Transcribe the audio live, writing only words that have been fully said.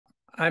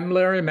I'm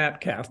Larry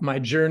Metcalf. My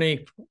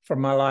journey for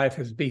my life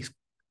has been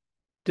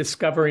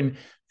discovering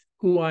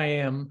who I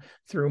am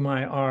through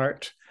my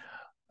art.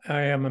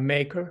 I am a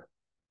maker.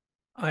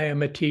 I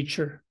am a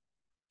teacher.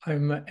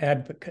 I'm an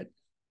advocate.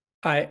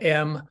 I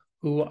am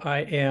who I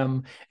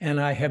am, and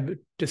I have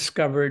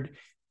discovered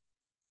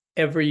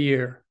every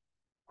year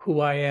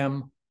who I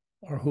am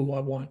or who I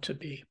want to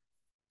be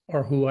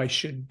or who I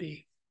should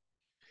be.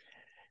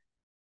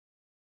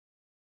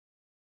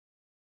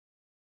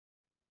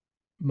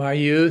 My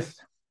youth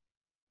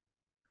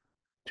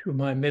to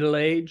my middle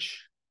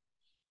age,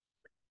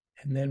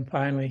 and then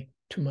finally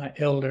to my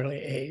elderly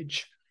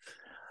age,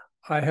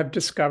 I have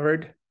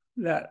discovered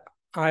that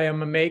I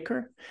am a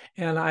maker,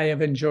 and I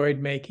have enjoyed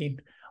making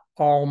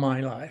all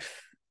my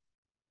life.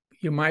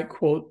 You might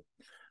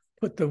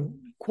put the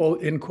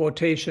quote in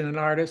quotation an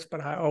artist, but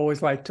I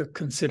always like to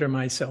consider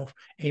myself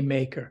a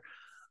maker,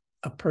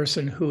 a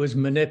person who is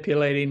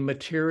manipulating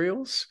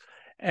materials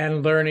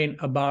and learning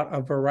about a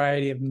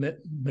variety of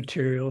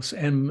materials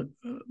and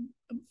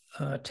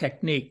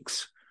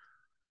techniques,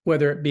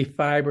 whether it be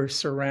fiber,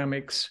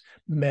 ceramics,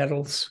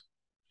 metals,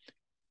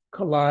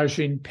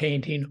 collaging,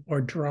 painting,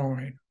 or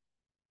drawing.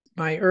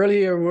 My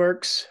earlier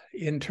works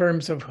in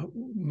terms of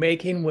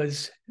making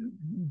was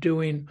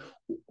doing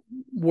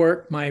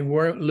work. My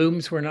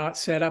looms were not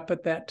set up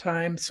at that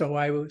time, so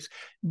I was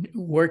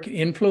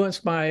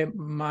influenced by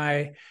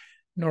my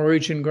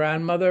Norwegian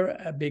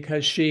grandmother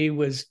because she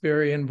was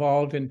very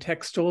involved in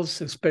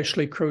textiles,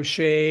 especially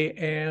crochet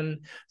and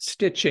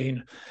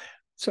stitching.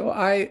 So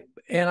I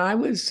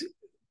was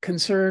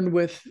concerned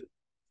with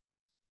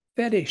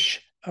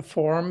fetish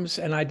forms,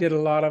 and I did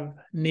a lot of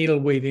needle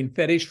weaving.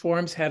 Fetish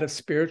forms had a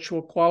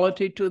spiritual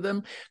quality to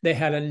them. They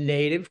had a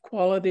native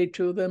quality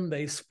to them.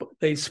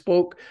 They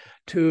spoke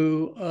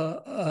to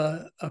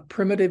a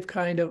primitive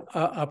kind of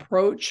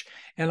approach,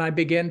 and I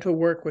began to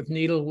work with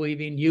needle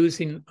weaving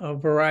using a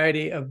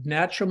variety of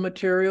natural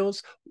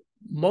materials.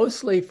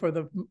 Mostly, for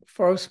the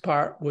first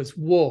part, was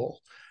wool.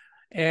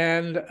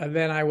 And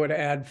then I would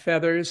add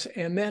feathers.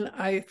 And then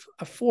I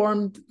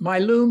formed, my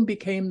loom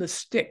became the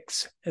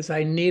sticks as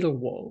I needle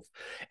wove.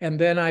 And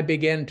then I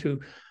began to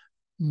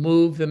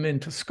move them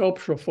into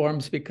sculptural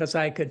forms because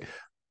I could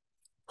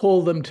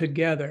pull them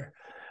together.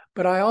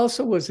 But I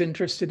also was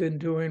interested in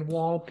doing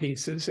wall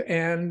pieces.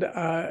 And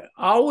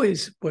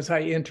always was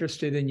I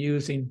interested in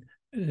using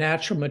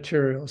natural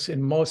materials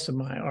in most of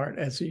my art,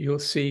 as you'll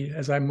see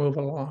as I move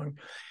along.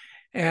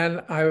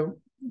 And I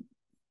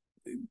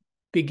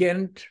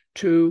began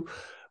to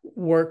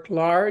work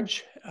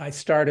large. I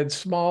started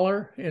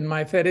smaller in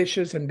my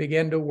fetishes and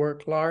began to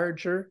work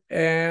larger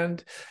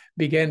and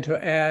began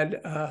to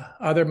add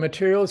other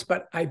materials,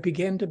 but I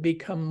began to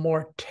become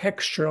more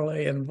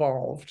texturally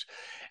involved.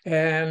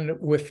 And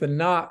with the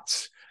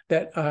knots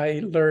that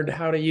I learned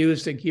how to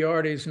use the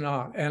Ghiardi's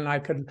knot, and I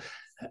could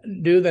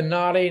do the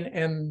knotting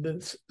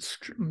and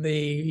the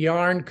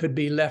yarn could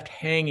be left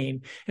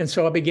hanging. And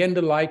so I began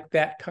to like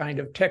that kind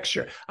of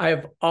texture. I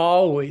have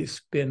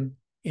always been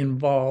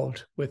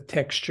involved with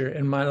texture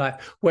in my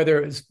life, whether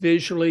it was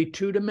visually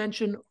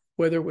two-dimension,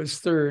 whether it was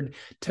third.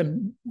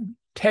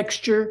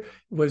 Texture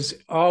was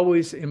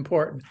always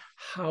important,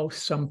 how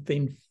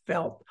something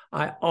felt.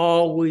 I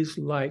always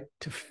liked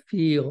to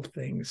feel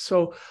things.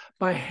 So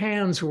my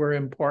hands were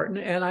important.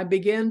 And I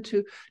began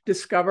to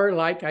discover,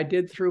 like I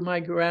did through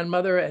my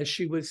grandmother, as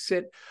she would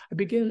sit, I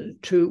began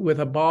to, with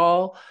a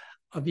ball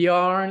of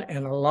yarn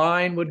and a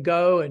line would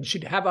go, and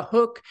she'd have a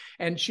hook,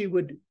 and she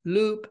would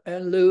loop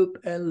and loop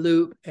and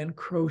loop and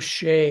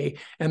crochet.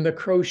 And the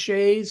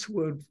crochets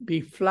would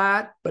be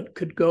flat, but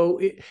could go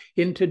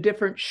into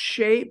different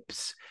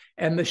shapes,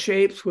 and the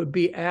shapes would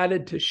be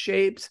added to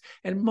shapes.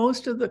 And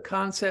most of the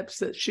concepts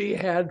that she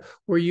had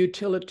were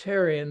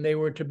utilitarian. They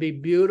were to be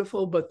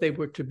beautiful, but they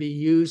were to be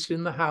used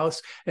in the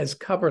house as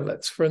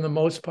coverlets for the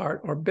most part,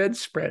 or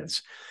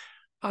bedspreads.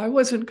 I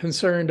wasn't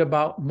concerned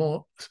about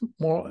more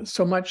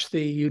so much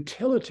the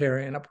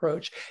utilitarian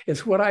approach.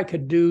 It's what I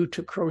could do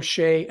to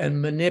crochet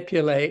and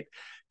manipulate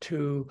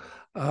to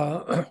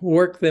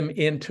work them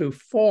into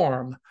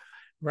form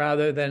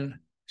rather than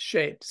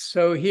shapes.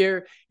 So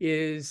here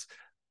is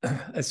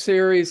a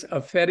series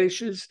of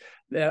fetishes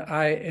that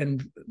I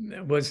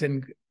was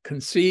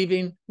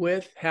conceiving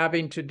with,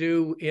 having to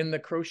do in the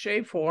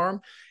crochet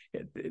form.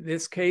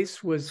 This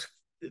case was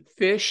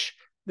fish.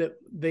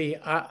 The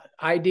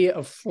idea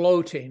of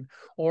floating,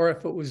 or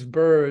if it was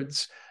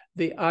birds,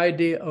 the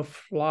idea of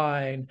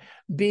flying,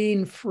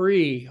 being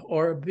free,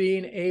 or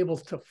being able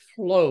to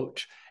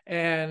float.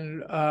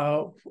 And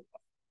I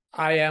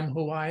am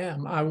who I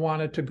am. I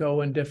wanted to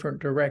go in different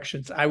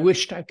directions. I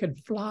wished I could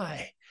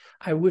fly.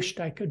 I wished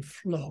I could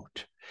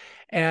float.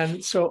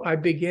 And so I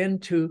began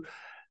to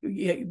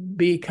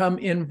become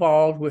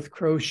involved with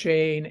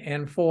crocheting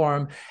and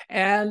form,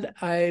 and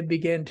I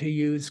began to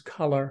use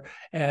color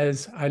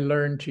as I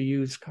learned to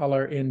use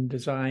color in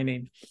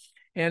designing.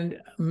 And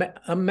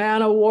a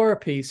man of war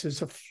piece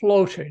is a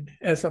floating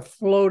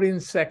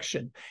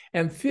section,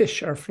 and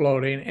fish are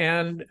floating,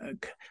 and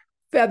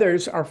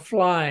feathers are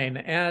flying,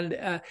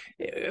 and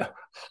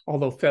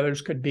although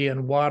feathers could be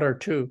in water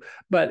too,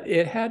 but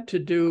it had to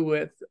do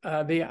with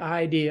the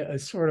idea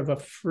of sort of a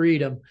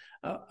freedom,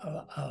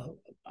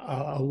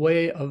 a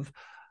way of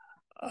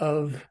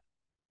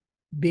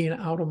being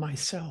out of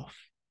myself.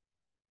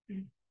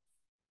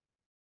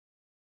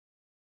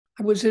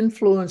 I was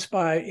influenced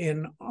by,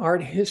 in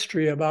art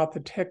history, about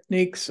the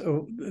techniques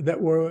that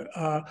were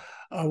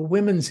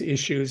women's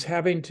issues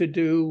having to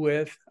do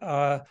with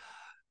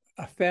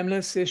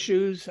feminist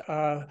issues.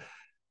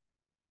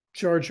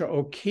 Georgia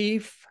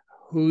O'Keeffe,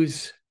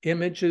 whose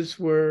images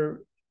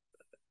were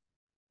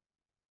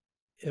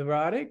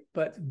erotic,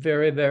 but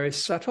very, very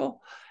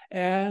subtle.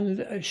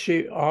 And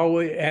she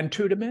always, and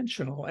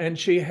two-dimensional. And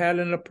she had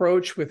an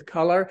approach with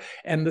color,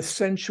 and the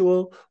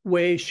sensual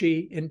way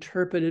she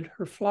interpreted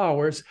her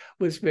flowers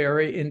was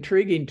very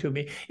intriguing to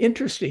me.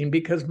 Interesting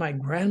because my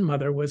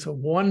grandmother was a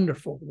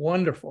wonderful,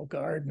 wonderful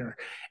gardener.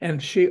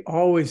 And she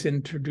always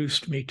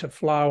introduced me to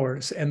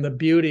flowers and the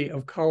beauty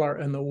of color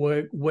and the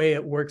way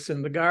it works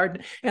in the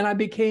garden. And I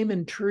became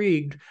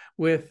intrigued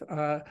with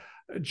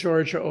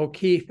Georgia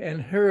O'Keeffe and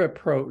her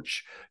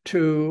approach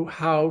to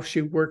how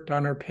she worked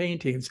on her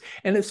paintings,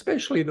 and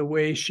especially the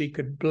way she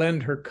could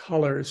blend her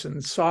colors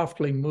and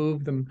softly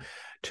move them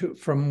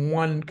from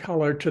one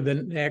color to the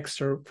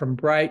next, or from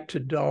bright to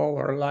dull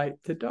or light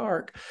to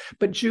dark.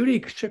 But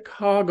Judy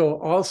Chicago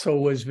also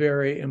was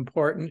very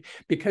important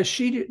because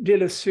she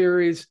did a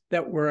series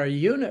that were a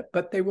unit,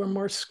 but they were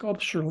more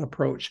sculptural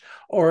approach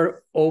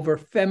or over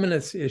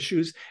feminist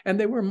issues, and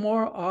they were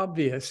more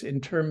obvious in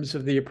terms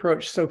of the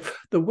approach. So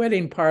the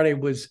wedding party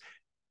was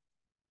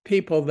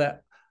people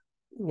that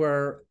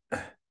were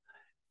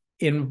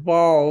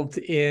involved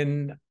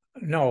in,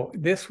 no,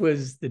 this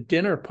was the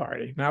dinner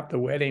party, not the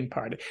wedding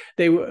party.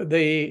 They were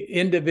the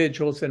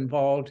individuals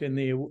involved in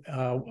the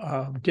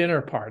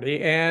dinner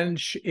party,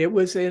 and it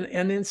was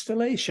an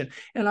installation.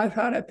 And I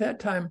thought at that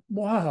time,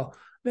 wow,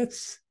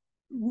 that's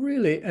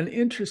really an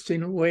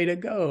interesting way to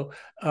go.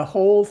 A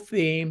whole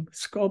theme,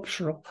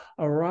 sculptural,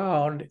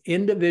 around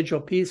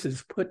individual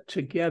pieces put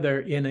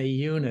together in a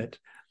unit.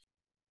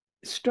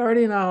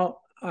 Starting out,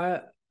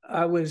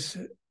 I was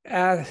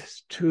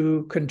asked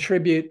to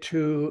contribute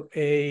to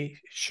a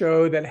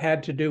show that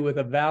had to do with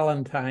a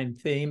Valentine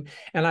theme,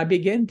 and I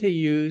began to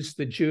use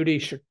the Judy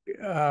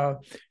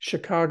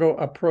Chicago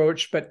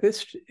approach. But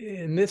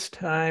in this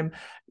time,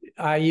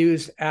 I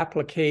used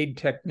applique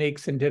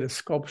techniques and did a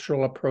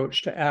sculptural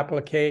approach to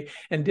applique,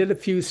 and did a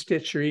few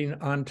stitching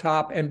on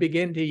top, and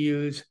began to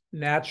use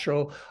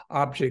natural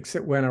objects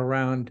that went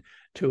around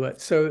to it.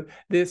 So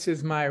this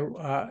is my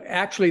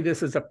actually,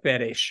 this is a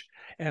fetish.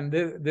 And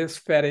this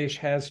fetish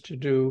has to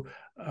do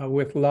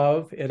with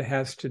love. It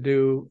has to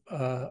do,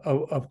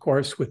 of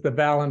course, with the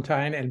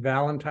Valentine. And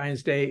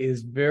Valentine's Day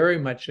is very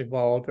much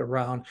evolved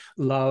around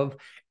love,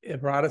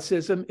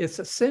 eroticism. It's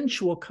a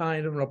sensual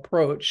kind of an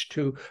approach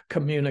to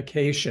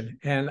communication.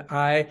 And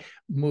I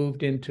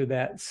moved into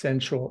that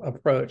sensual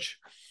approach.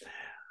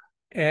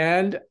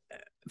 And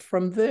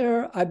from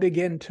there, I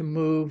began to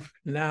move,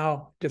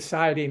 now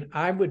deciding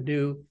I would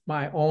do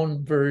my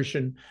own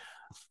version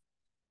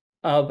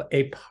of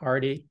a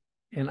party,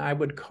 and I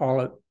would call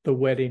it the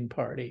wedding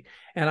party.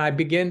 And I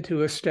began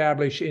to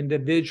establish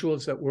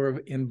individuals that were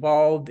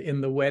involved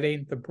in the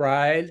wedding: the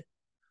bride,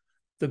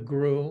 the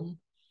groom,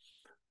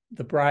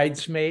 the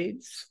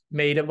bridesmaids,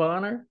 maid of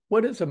honor.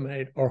 What is a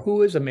maid, or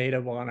who is a maid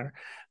of honor?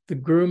 The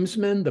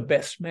groomsman, the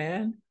best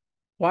man.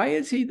 Why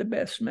is he the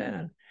best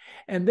man?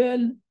 And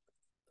then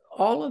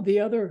all of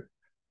the other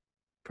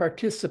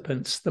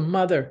participants, the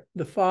mother,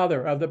 the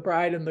father of the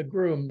bride and the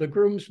groom, the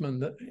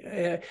groomsman.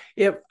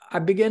 If I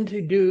began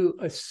to do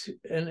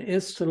an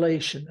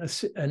installation,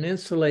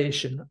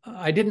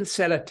 I didn't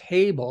set a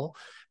table,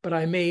 but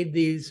I made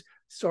these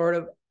sort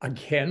of,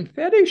 again,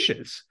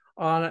 fetishes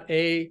on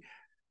a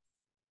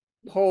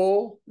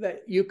pole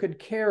that you could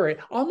carry,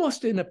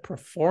 almost in a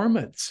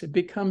performance. It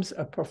becomes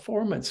a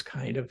performance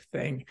kind of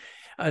thing,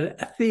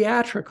 a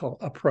theatrical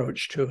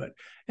approach to it.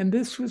 And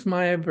this was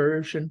my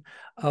version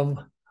of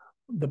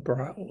the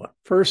bride,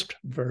 first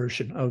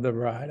version of the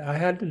bride. I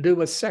had to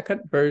do a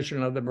second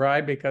version of the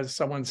bride because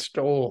someone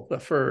stole the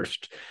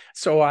first.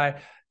 So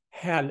I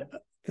had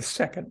the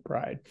second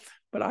bride,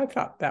 but I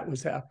thought that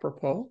was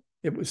apropos.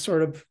 It was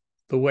sort of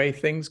the way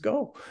things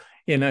go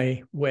in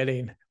a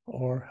wedding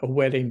or a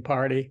wedding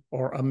party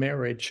or a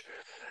marriage.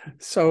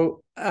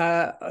 So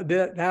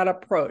that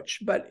approach.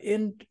 But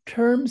in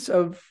terms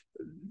of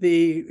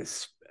the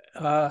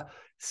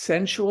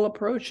sensual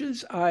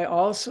approaches, I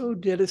also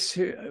did a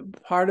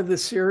part of the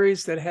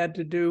series that had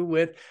to do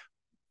with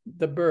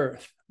the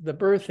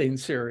birthing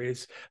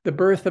series. The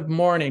birth of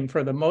morning,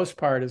 for the most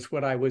part, is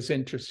what I was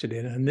interested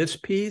in. And this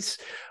piece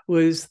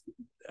was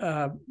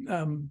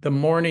the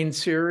morning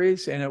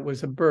series, and it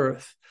was a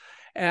birth.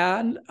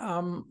 And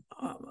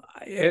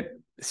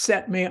it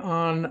set me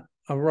on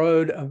a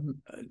road a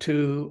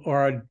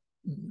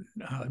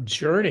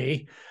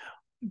journey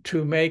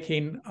to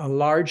making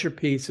larger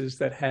pieces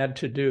that had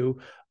to do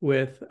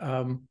with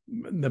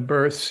the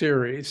birth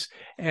series.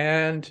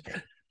 And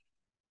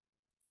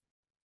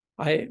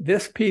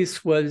This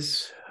piece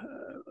was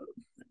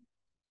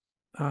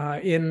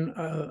in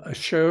a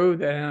show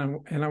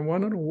and I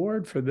won an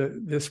award for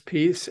this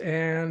piece.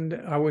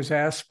 And I was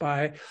asked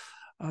by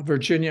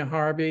Virginia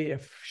Harvey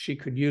if she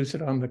could use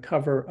it on the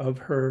cover of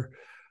her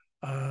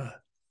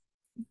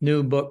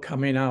new book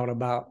coming out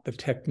about the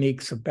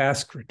techniques of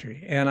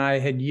basketry. And I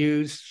had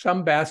used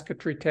some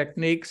basketry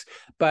techniques,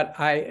 but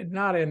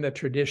not in the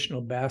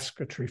traditional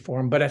basketry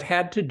form, but it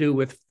had to do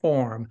with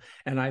form.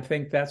 And I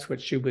think that's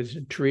what she was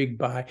intrigued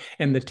by,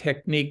 and the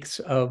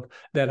techniques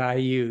that I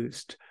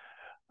used.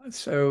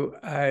 So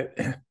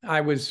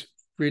I was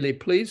really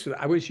pleased with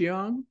it. I was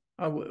young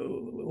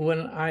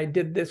when I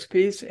did this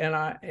piece,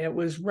 and it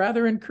was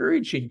rather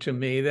encouraging to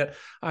me that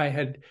I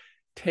had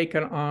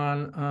taken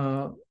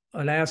on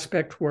an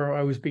aspect where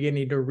I was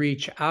beginning to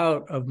reach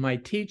out of my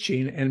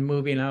teaching and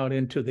moving out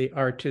into the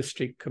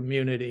artistic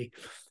community.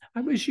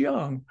 I was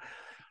young.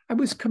 I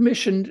was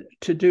commissioned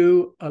to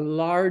do a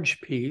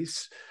large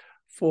piece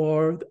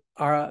for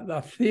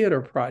a theater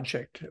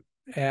project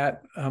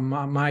at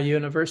my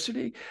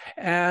university.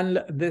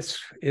 And this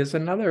is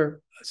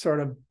another sort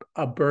of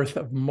a Birth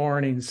of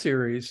Morning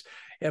series.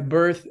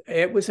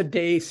 It was a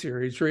day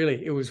series,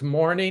 really. It was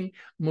morning,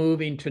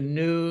 moving to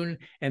noon,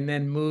 and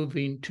then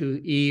moving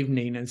to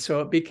evening. And so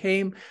it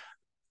became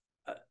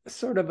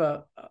sort of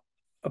a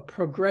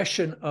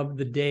progression of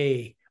the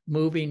day,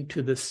 moving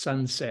to the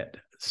sunset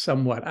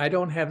somewhat. I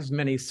don't have as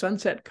many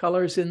sunset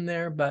colors in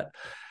there, but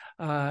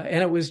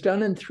and it was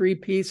done in 3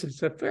 pieces.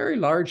 It's a very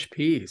large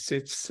piece.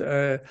 It's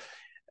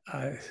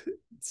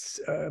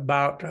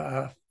about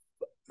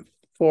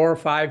 4 or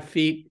 5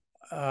 feet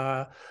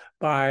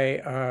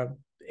by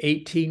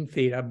 18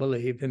 feet, I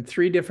believe, in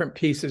 3 different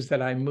pieces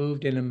that I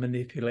moved in and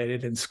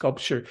manipulated in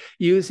sculpture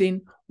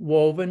using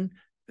woven,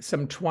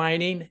 some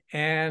twining,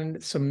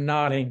 and some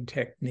knotting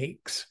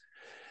techniques.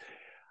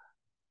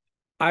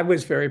 I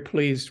was very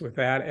pleased with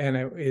that, and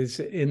it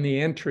is in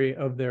the entry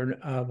of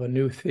a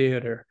new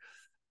theater.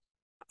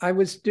 I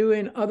was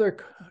doing other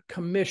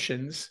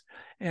commissions,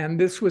 and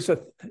this was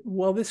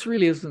this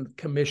really isn't a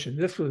commission.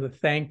 This was a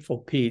thankful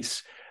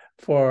piece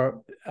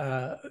for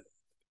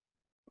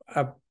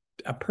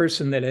a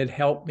person that had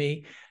helped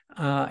me,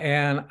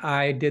 and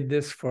I did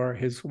this for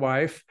his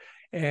wife,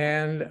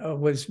 and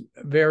was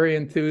very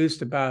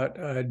enthused about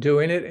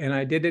doing it. And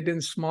I did it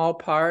in small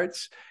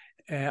parts.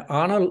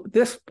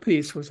 This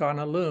piece was on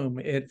a loom.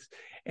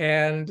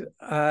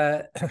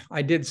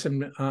 I did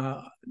some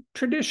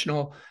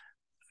traditional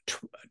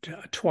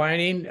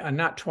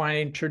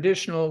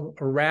traditional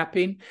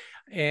wrapping,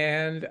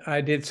 and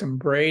I did some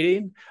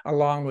braiding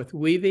along with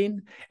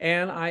weaving,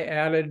 and I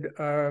added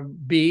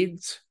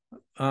beads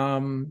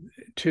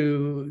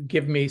to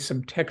give me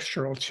some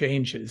textural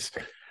changes.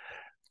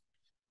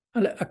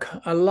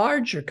 A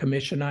larger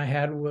commission I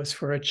had was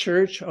for a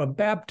church, a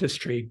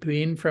baptistry.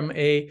 Being from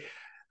a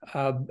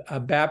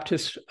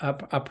Baptist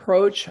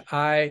approach,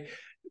 I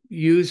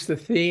used the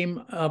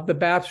theme of the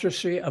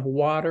baptistry of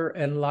water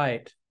and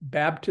light.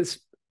 Baptist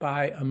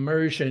by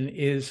immersion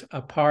is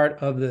a part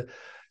of the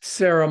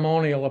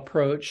ceremonial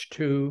approach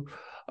to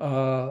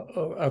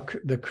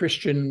the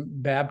Christian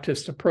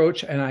Baptist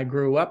approach, and I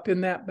grew up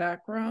in that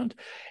background.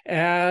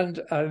 And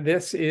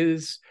this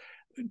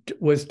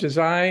was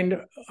designed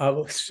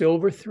of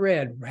silver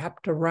thread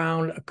wrapped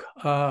around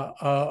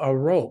a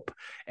rope,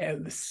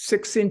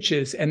 6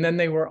 inches, and then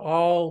they were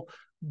all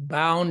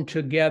bound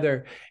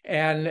together.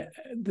 And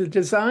the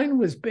design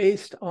was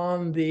based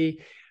on the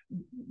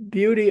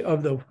beauty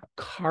of the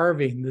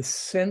carving, the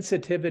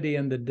sensitivity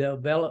and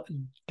the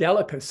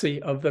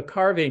delicacy of the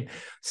carving,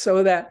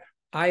 so that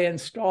I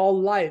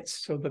installed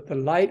lights so that the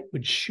light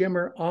would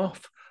shimmer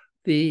off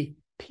the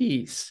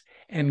piece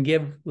and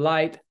give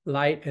light,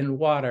 and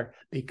water,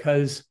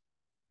 because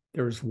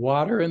there's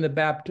water in the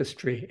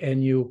baptistry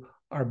and you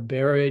are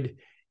buried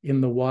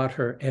in the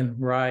water and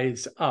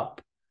rise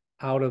up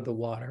out of the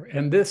water.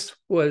 And this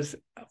was,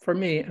 for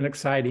me, an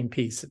exciting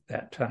piece at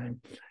that time.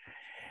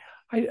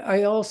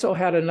 I also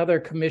had another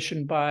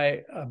commission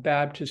by a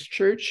Baptist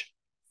church,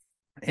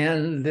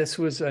 and this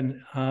was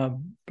a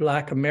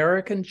Black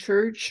American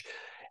church.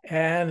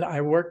 And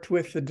I worked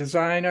with the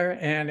designer,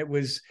 and it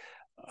was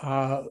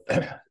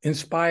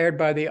inspired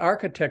by the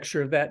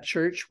architecture of that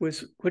church,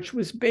 which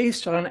was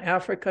based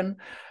on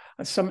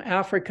some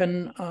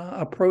African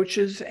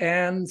approaches,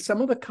 and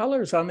some of the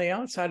colors on the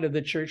outside of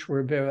the church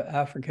were very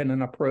African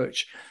in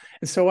approach.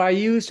 And so I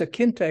used a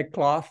kente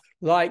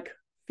cloth-like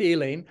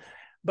feeling,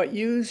 but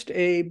used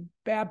a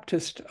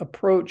Baptist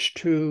approach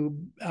to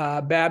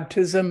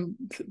baptism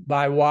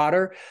by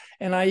water.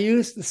 And I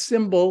used the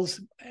symbols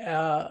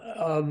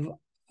of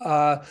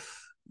the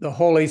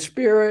Holy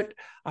Spirit.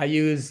 I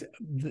used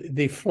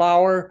the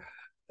flower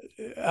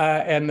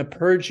and the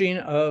purging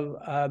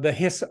of the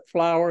hyssop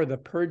flower, the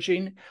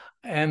purging,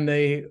 and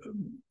the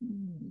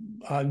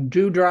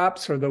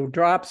dewdrops, or the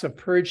drops of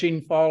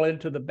purging, fall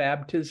into the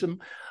baptism.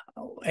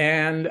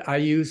 And I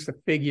used the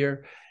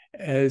figure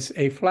as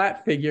a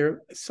flat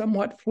figure,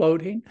 somewhat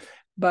floating,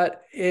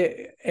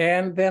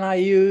 and then I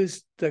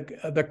used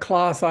the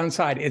cloth on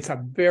side. It's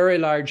a very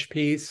large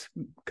piece,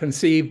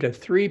 conceived of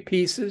 3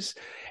 pieces,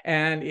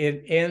 and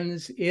it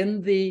ends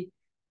in the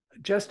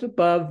just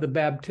above the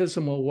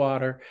baptismal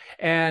water,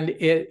 and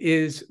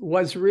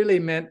was really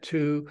meant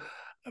to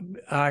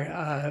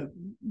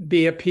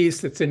be a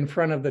piece that's in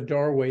front of the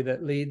doorway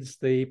that leads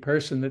the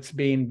person that's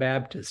being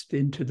baptized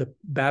into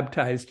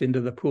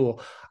the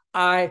pool.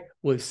 I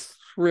was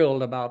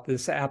thrilled about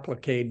this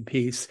applique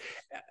piece,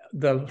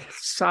 the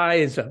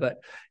size of it,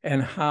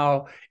 and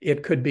how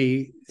it could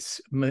be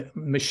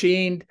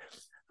machined,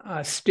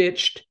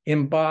 stitched,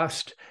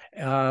 embossed.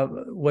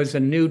 Was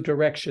a new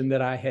direction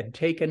that I had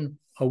taken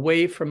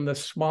away from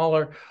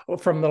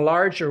the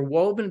larger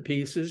woven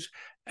pieces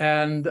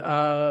and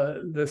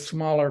the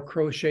smaller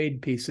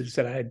crocheted pieces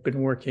that I had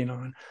been working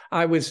on.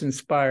 I was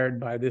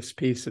inspired by this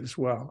piece as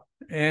well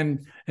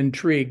and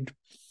intrigued.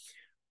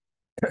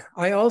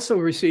 I also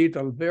received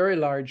a very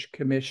large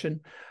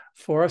commission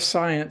for a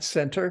science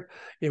center.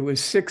 It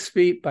was 6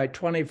 feet by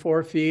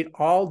 24 feet,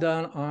 all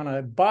done on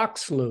a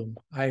box loom.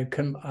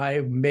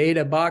 I made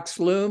a box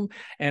loom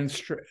and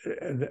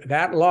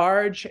that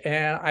large,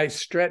 and I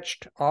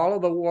stretched all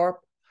of the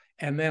warp,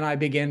 and then I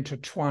began to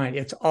twine.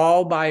 It's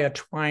all by a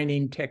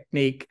twining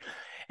technique,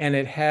 and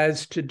it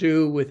has to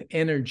do with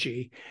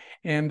energy.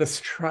 And the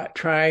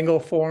triangle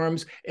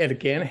forms, it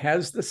again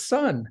has the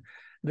sun.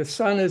 The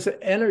sun is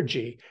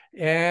energy,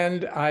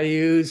 and I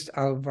used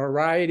a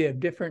variety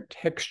of different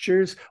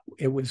textures.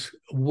 It was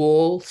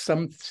wool,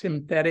 some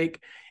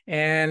synthetic,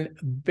 and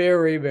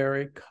very,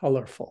 very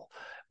colorful.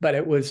 But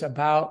it was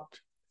about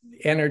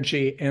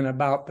energy and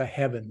about the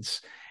heavens.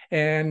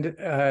 And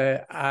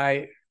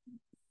I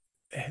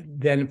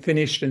then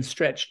finished and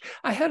stretched.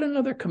 I had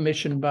another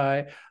commission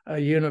by a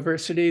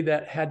university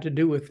that had to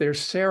do with their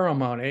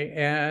ceremony,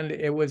 and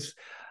it was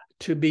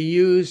to be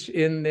used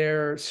in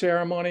their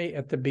ceremony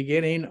at the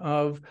beginning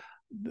of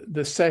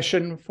the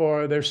session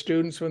for their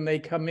students when they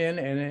come in,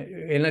 and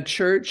in a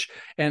church.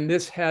 And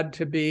this had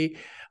to be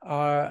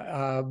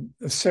a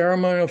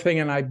ceremonial thing,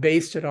 and I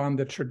based it on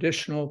the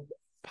traditional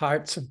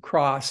parts of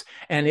cross.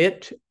 And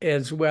it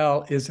as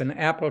well is an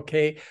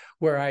applique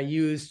where I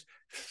used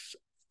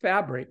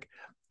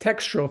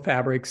textural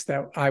fabrics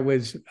that I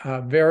was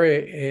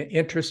very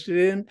interested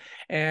in,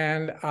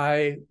 and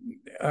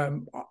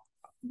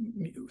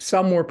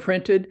some were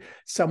printed,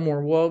 some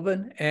were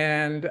woven,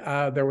 and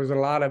there was a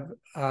lot of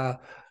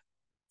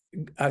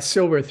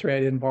silver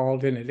thread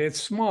involved in it.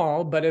 It's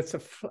small, but it's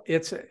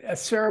a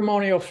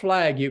ceremonial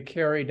flag you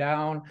carry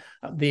down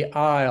the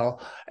aisle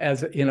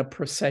as in a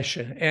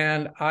procession.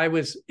 And I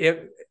was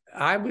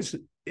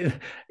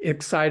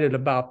excited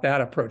about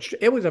that approach.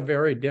 It was a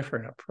very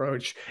different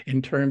approach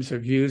in terms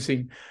of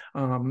using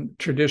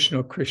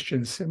traditional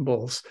Christian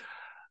symbols.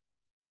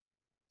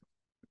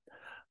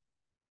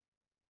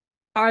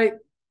 I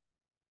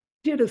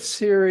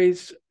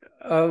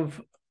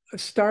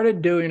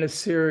started doing a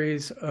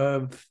series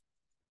of,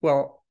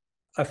 a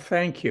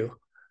thank you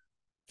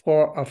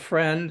for a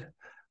friend.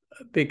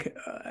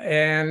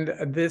 And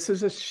this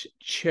is a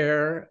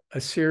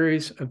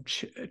series of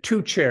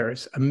 2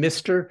 chairs, a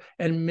Mr.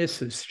 and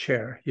Mrs.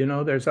 chair. You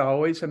know, there's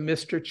always a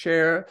Mr.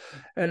 chair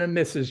and a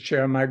Mrs.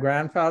 chair. My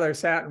grandfather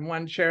sat in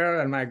one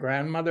chair and my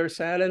grandmother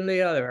sat in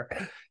the other.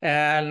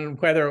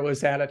 And whether it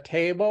was at a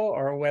table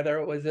or whether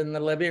it was in the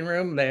living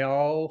room, they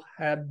all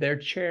had their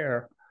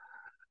chair.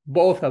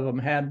 Both of them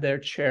had their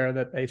chair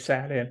that they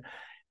sat in.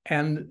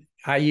 And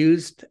I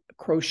used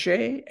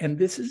crochet, and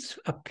this is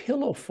a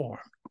pillow form.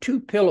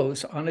 2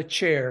 pillows on a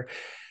chair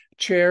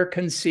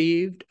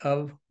conceived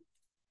of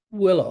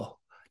willow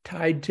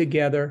tied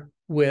together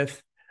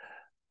with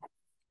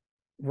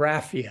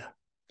raffia.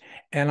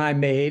 And I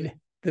made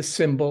the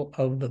symbol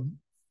of the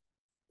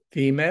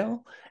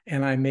female,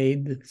 and I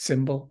made the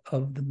symbol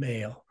of the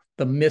male,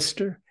 the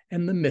Mr.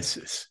 and the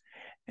Mrs.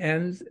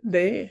 And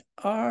they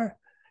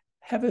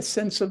have a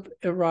sense of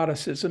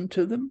eroticism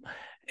to them.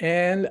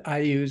 And I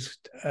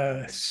used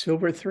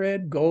silver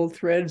thread, gold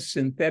thread,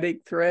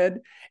 synthetic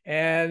thread.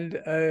 And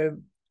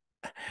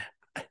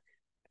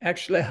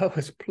actually, I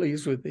was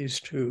pleased with these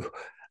 2.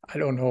 I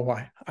don't know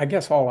why. I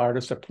guess all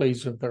artists are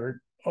pleased with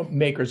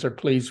makers are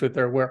pleased with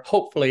their work,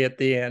 hopefully at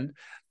the end.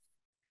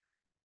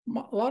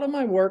 A lot of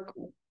my work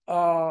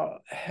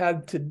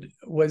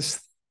was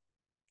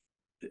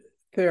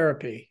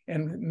therapy.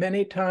 And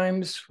many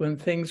times when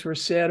things were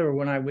said or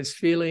when I was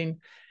feeling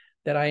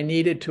that I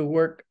needed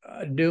to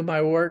do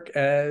my work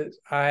I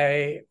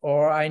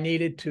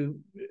needed to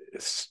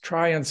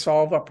try and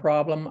solve a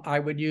problem, I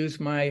would use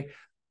my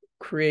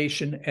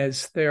creation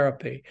as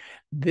therapy.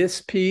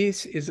 This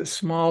piece is a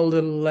small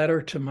little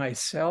letter to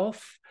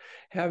myself,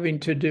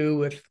 having to do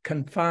with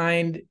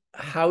confined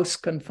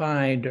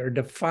or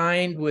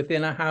defined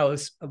within a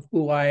house of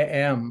who I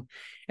am.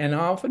 And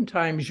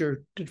oftentimes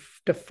you're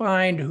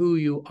defined who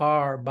you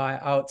are by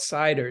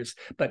outsiders,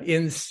 but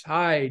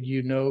inside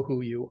you know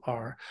who you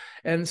are.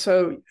 And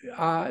so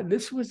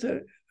this was,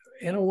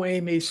 in a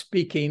way, me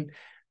speaking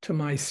to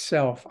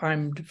myself.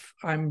 I'm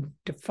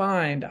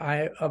defined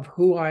of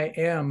who I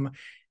am,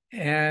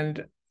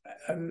 and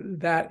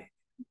that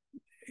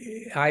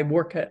I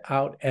work it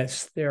out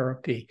as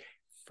therapy.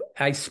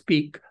 I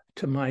speak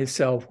to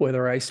myself,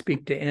 whether I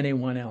speak to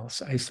anyone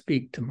else, I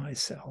speak to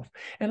myself.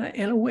 And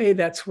in a way,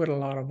 that's what a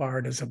lot of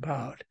art is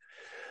about.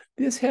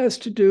 This has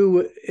to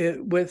do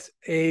with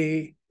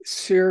a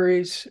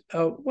series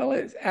of, well,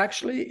 it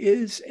actually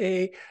is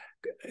a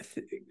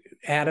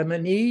Adam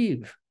and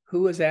Eve.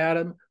 Who was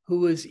Adam? Who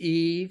was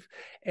Eve?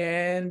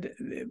 And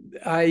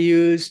I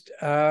used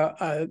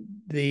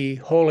the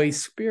Holy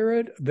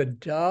Spirit, the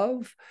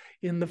dove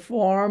in the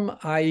form.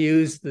 I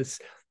used this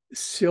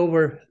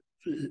silver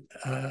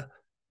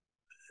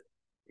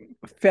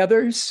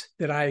feathers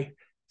that I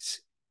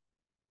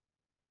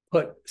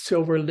put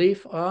silver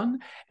leaf on.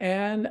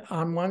 And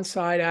on one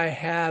side, I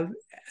have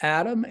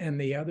Adam, and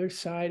the other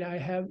side, I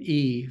have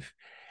Eve.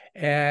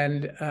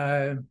 And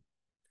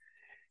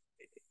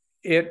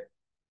it,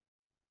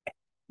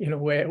 in a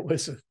way, it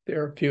was a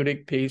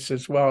therapeutic piece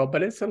as well,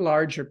 but it's a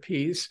larger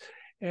piece.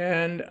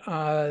 And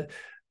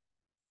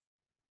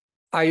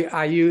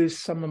I use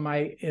some of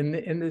my,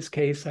 in this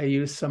case, I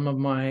use some of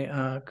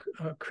my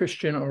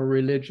Christian or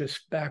religious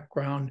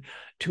background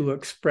to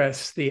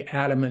express the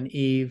Adam and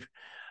Eve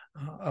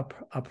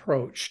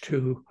approach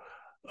to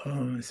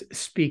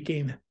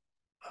speaking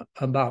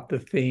about the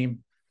theme.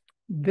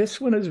 This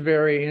one is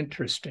very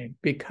interesting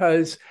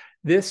because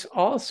this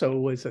also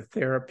was a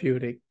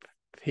therapeutic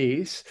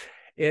piece.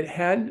 It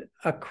had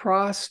a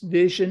cross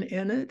vision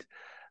in it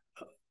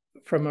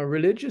from a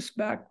religious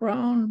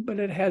background, but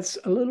it has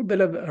a little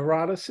bit of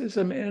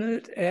eroticism in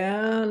it.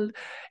 And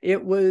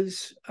it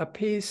was a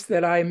piece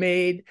that I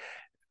made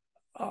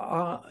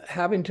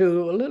having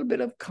to a little bit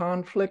of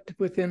conflict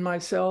within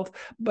myself,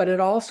 but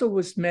it also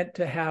was meant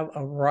to have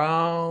a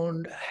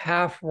round,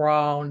 half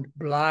round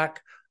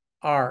black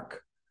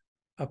arc,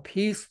 a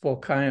peaceful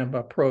kind of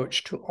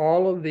approach to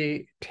all of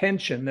the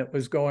tension that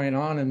was going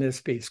on in this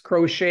piece.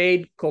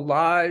 Crocheted,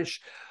 collage,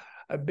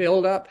 a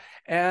buildup,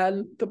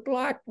 and the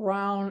black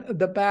round,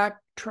 the back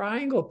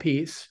triangle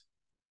piece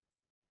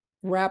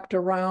wrapped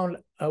around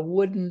a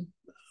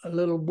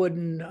little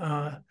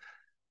wooden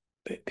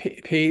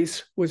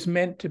piece was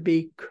meant to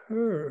be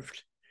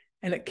curved,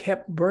 and it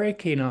kept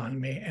breaking on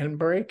me and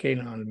breaking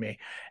on me.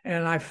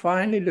 And I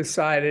finally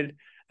decided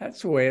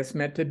that's the way it's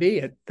meant to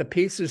be. The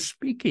piece is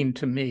speaking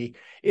to me.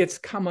 It's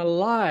come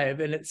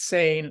alive, and it's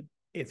saying,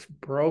 it's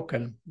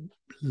broken,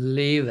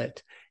 leave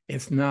it.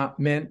 It's not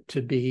meant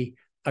to be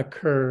a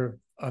curve,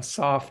 a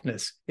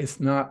softness. It's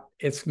not,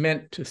 it's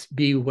meant to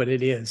be what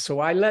it is.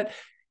 So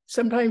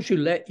sometimes you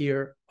let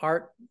your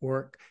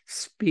artwork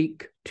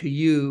speak to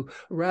you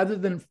rather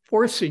than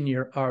forcing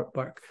your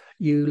artwork.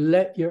 You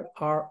let your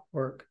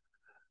artwork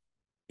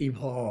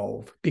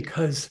evolve,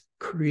 because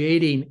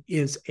creating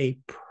is a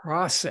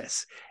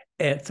process.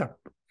 It's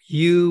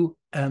you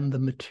and the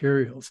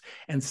materials.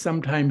 And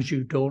sometimes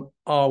you don't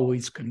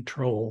always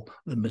control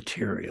the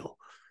material.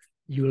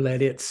 You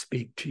let it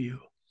speak to you.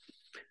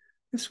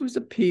 This was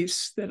a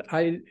piece that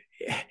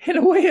in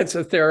a way, it's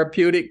a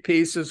therapeutic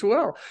piece as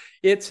well.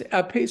 It's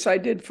a piece I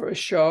did for a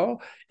show,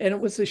 and it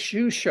was a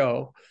shoe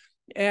show.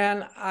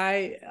 And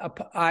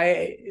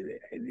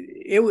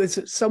it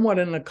was somewhat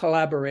in a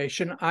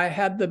collaboration. I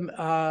had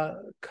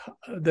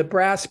the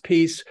brass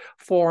piece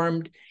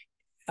formed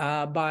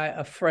by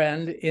a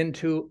friend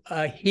into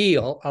a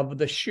heel of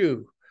the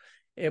shoe.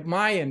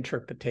 My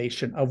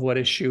interpretation of what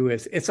a shoe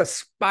is, it's a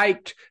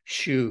spiked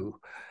shoe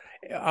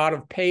out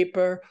of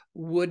paper,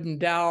 wooden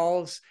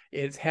dowels.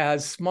 It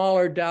has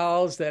smaller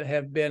dowels that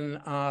have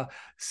been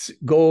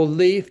gold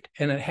leafed,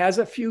 and it has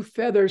a few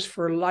feathers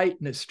for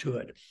lightness to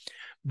it.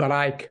 But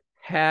I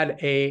had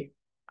a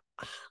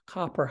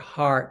copper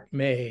heart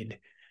made.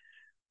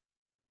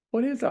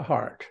 What is a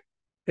heart?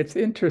 It's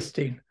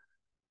interesting.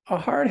 A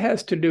heart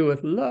has to do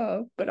with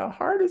love, but a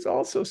heart is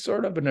also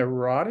sort of an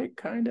erotic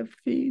kind of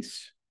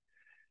piece.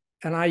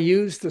 And I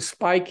use the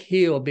spike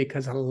heel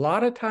because a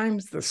lot of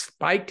times the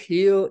spiked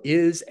heel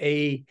is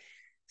a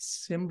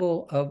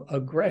symbol of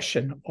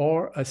aggression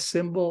or a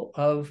symbol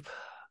of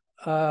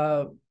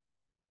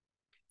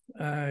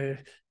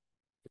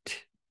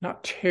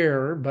not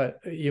terror, but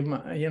you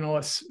know,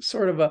 a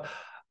sort of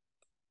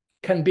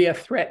can be a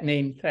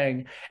threatening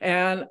thing.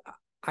 And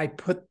I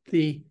put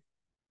the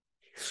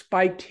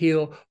spiked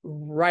heel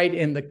right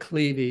in the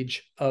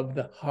cleavage of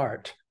the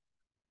heart.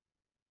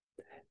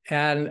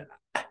 And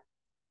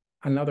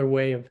another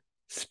way of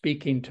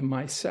speaking to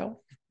myself,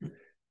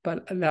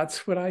 but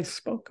that's what I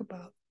spoke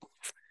about.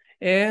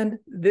 And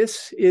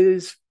this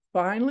is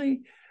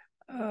finally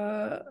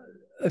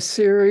a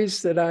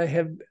series that I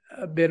have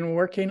been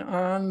working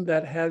on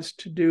that has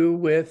to do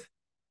with,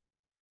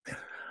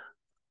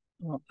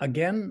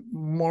 again,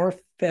 more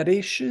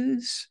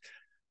fetishes,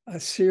 a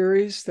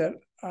series that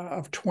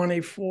of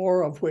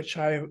 24, of which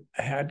I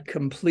had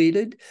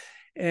completed.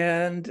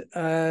 And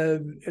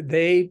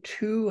they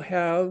too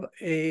have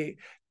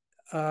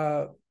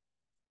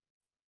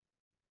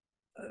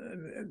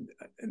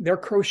they're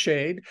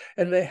crocheted,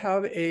 and they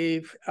have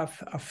a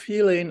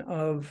feeling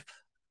of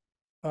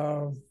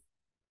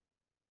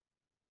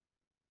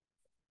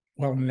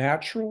Well,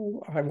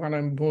 natural, I want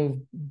to move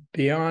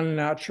beyond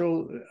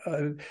natural,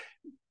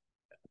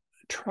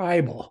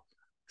 tribal,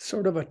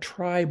 sort of a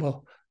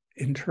tribal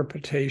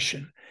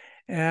interpretation.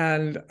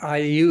 And I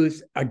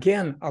use,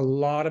 again, a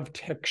lot of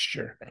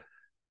texture,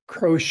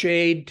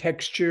 crocheted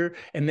texture,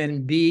 and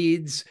then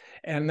beads.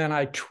 And then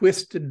I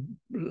twisted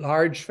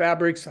large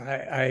fabrics.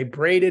 I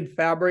braided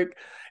fabric,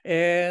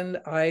 and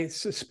I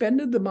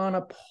suspended them on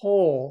a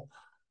pole.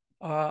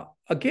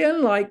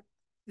 Again, like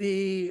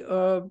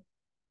the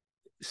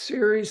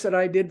series that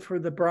I did for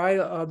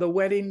the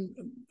wedding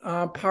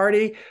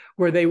party,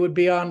 where they would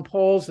be on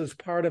poles as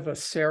part of a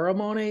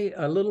ceremony,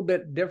 a little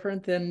bit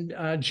different than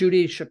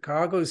Judy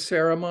Chicago's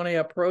ceremony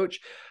approach.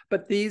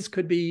 But these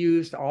could be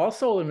used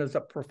also as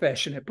a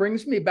profession. It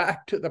brings me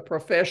back to the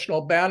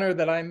professional banner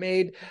that I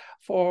made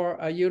for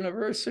a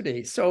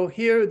university. So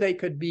here they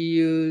could be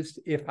used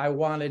if I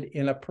wanted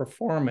in a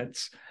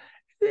performance.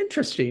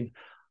 Interesting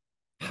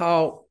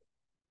how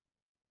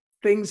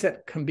things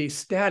that can be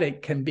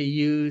static can be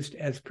used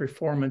as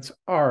performance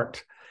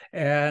art.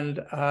 And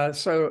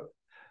so,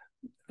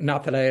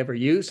 not that I ever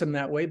used them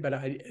that way, but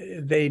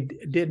they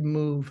did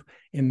move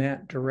in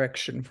that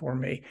direction for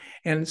me.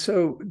 And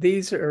so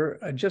these are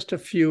just a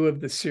few of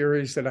the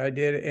series that I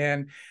did.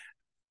 And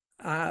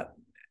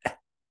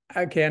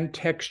again,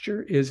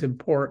 texture is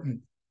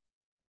important.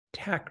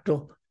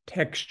 Tactile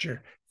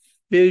texture,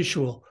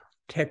 visual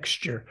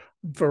texture,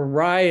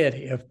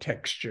 variety of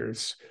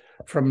textures,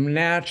 from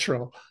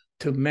natural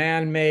to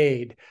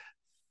man-made,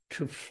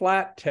 to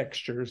flat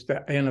textures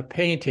that in a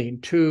painting,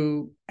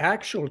 to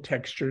actual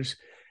textures.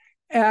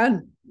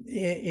 And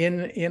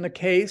in a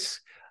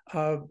case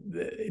of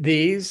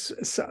these,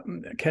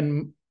 some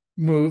can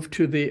move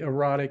to the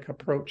erotic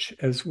approach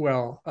as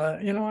well.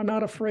 I'm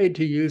not afraid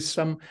to use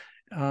some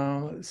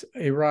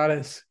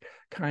erotic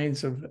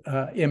kinds of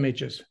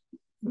images,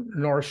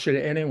 nor should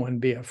anyone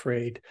be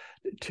afraid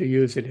to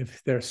use it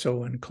if they're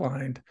so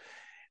inclined.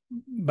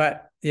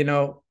 But,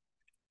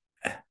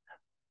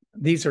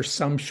 these are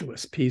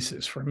sumptuous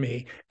pieces for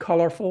me,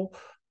 colorful,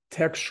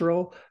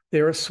 textural.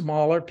 They're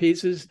smaller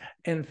pieces.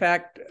 In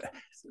fact,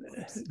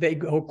 they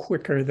go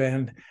quicker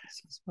than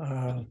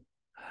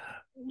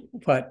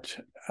what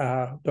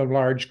the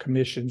large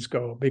commissions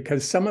go,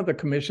 because some of the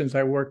commissions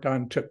I worked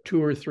on took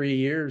 2 or 3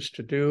 years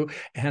to do.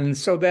 And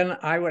so then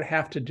I would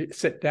have to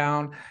sit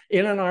down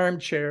in an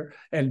armchair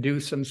and do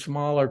some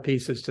smaller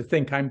pieces to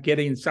think I'm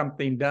getting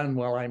something done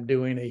while I'm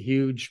doing a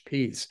huge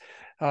piece.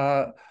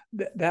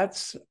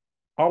 That's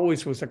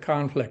always was a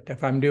conflict.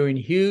 If I'm doing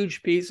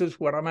huge pieces,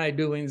 what am I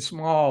doing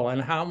small?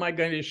 And how am I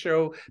going to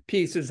show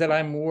pieces that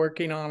I'm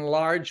working on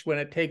large when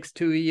it takes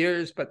 2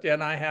 years, but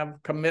then I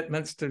have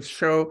commitments to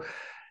show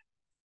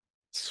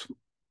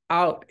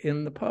out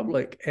in the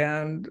public?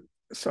 And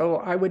so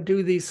I would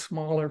do these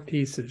smaller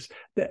pieces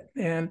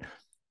and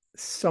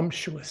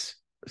sumptuous.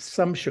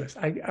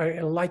 I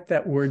like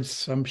that word,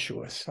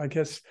 sumptuous. I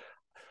guess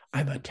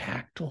I'm a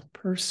tactile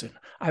person.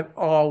 I've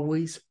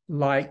always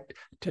liked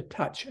to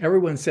touch.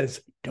 Everyone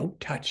says, don't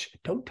touch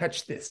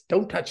this,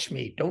 don't touch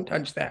me, don't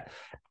touch that.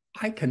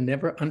 I can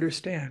never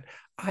understand.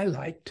 I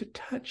like to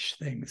touch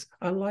things.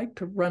 I like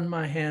to run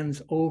my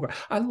hands over.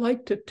 I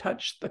like to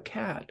touch the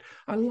cat.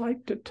 I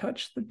like to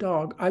touch the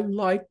dog. I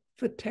like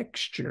the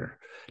texture.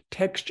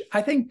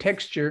 I think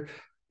texture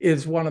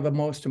is one of the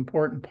most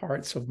important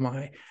parts of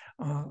my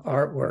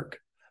artwork,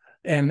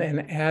 and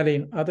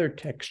adding other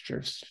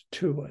textures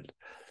to it.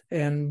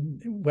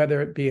 And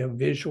whether it be a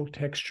visual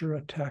texture,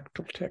 a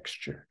tactile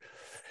texture.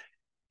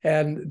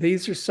 And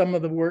these are some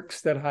of the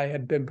works that I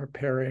had been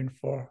preparing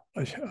for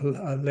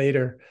a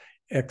later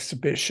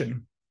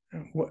exhibition.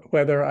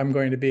 Whether I'm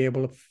going to be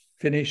able to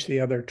finish the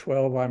other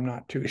 12, I'm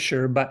not too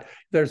sure, but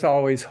there's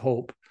always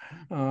hope.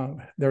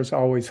 There's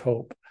always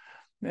hope.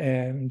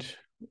 And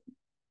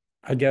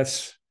I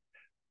guess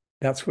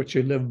that's what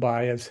you live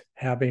by, is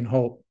having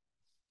hope.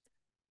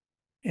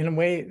 In a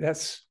way,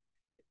 that's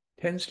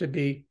tends to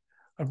be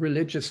a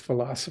religious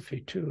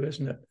philosophy too,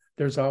 isn't it?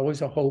 There's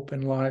always a hope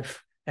in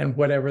life, and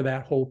whatever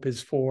that hope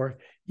is for,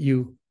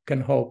 you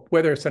can hope,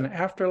 whether it's an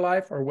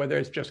afterlife or whether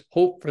it's just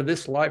hope for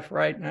this life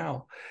right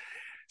now.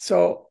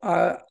 So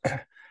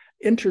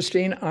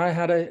interesting. I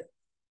had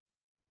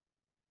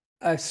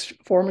a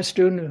former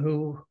student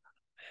who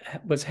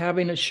was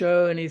having a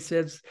show, and he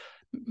says,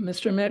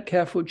 Mr.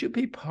 Metcalf, would you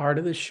be part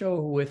of the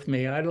show with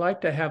me? I'd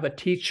like to have a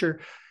teacher,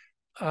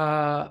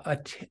 a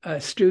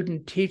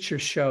student teacher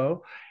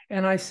show.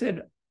 And I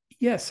said,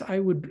 yes, I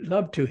would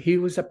love to. He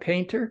was a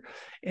painter,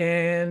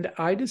 and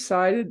I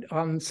decided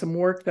on some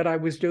work that I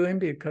was doing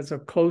because a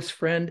close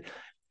friend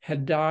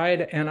had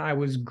died, and I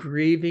was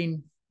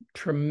grieving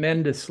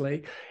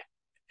tremendously.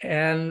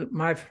 And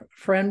my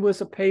friend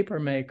was a paper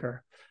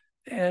maker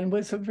and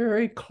was a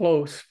very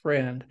close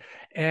friend.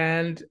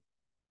 And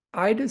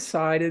I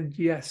decided,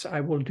 yes, I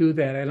will do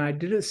that. And I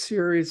did a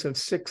series of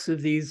 6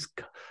 of these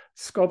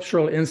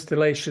sculptural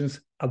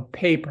installations of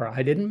paper.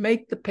 I didn't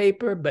make the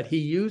paper, but he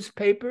used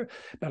paper,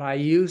 but I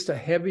used a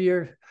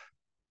heavier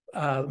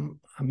a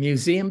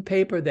museum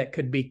paper that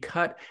could be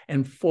cut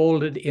and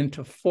folded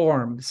into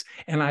forms.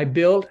 And I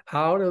built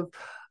out of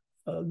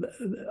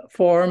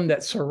form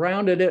that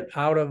surrounded it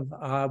out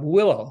of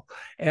willow,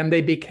 and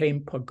they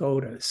became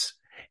pagodas.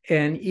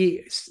 And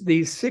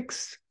these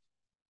six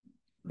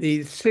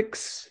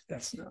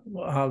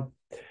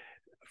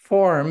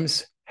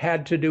forms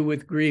had to do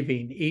with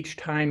grieving. Each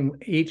time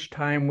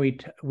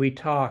we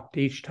talked,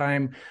 each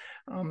time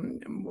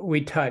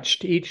we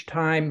touched, each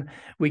time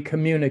we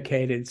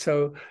communicated.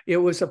 So it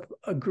was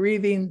a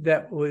grieving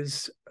that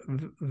was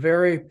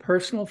very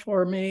personal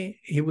for me.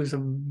 He was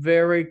a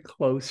very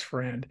close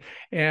friend,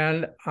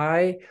 and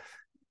I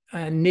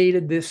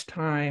needed this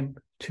time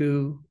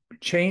to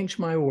change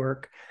my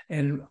work.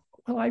 And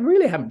well, I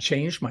really haven't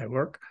changed my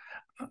work,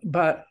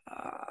 but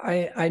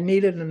I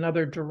needed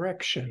another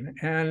direction.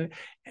 And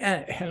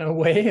in a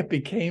way, it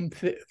became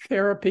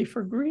therapy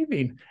for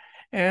grieving.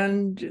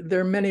 And there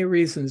are many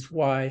reasons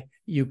why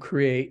you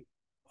create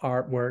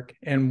artwork,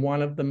 and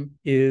one of them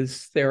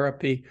is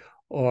therapy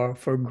or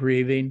for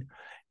grieving.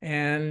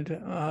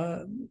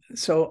 And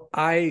so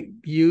I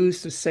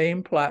use the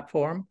same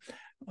platform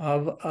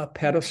of a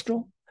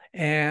pedestal,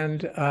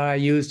 and I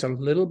used a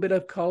little bit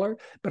of color,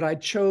 but I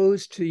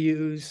chose to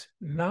use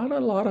not a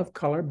lot of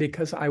color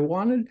because I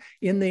wanted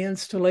in the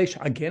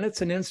installation, again,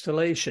 it's an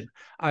installation,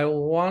 I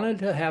wanted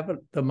to have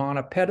them on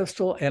a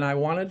pedestal, and I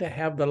wanted to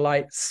have the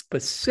light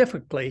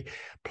specifically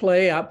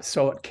play up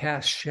so it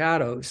cast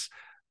shadows.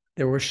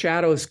 There were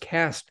shadows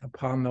cast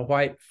upon the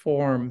white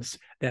forms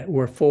that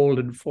were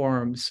folded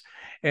forms,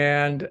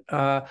 and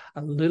a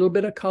little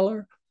bit of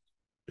color,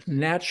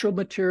 natural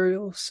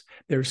materials.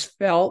 There's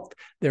felt,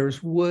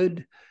 there's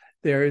wood,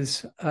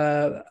 there's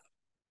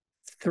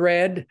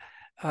thread.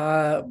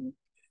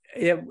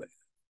 It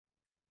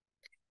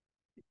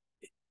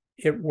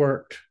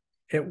worked.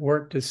 It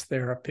worked as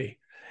therapy,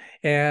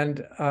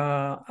 and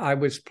I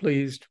was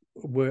pleased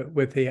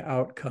with the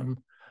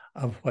outcome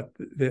of what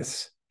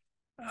this.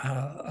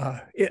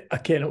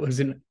 Again, it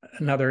was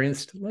another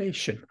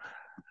installation,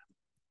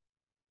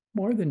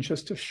 more than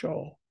just a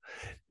show.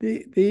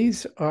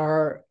 These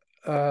are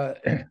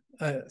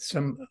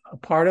some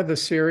part of the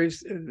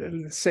series,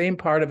 the same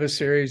part of a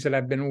series that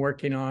I've been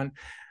working on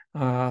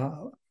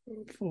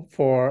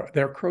for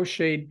their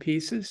crocheted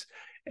pieces,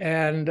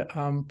 and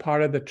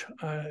part of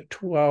the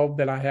 12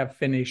 that I have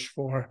finished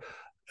for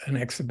an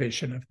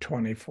exhibition of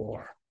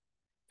 24.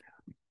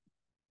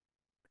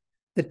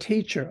 The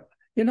teacher,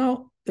 you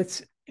know,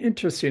 it's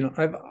interesting.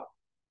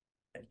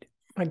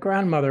 My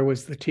grandmother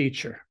was the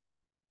teacher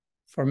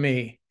for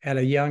me at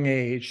a young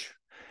age.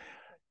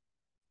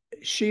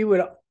 She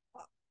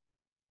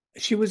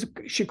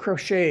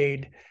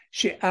crocheted,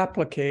 she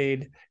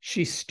appliqued,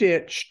 she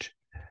stitched.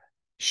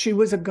 She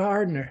was a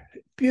gardener,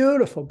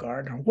 beautiful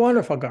gardener,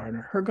 wonderful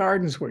gardener. Her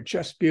gardens were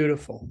just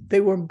beautiful. They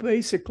were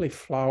basically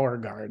flower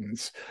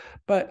gardens,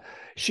 but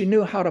she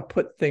knew how to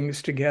put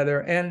things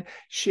together, and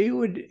she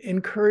would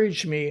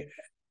encourage me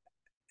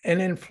and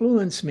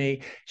influence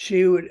me.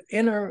 She'd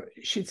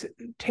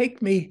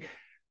take me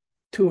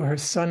to her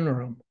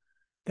sunroom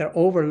that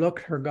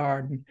overlooked her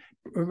garden,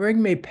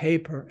 bring me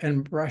paper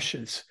and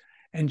brushes,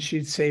 and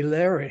she'd say,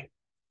 "Larry,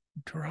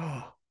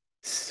 draw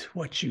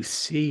what you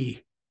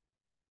see."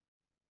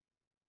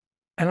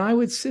 And I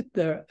would sit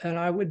there and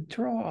I would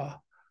draw.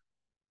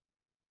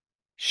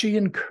 She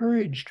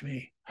encouraged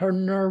me. Her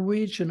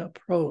Norwegian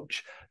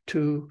approach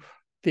to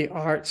the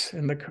arts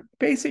and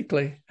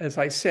basically, as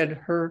I said,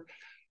 her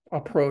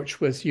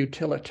approach was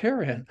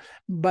utilitarian,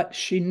 but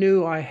she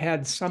knew I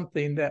had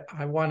something that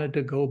I wanted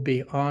to go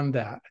beyond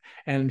that.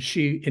 And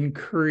she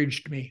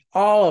encouraged me.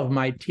 All of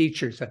my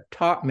teachers had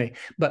taught me,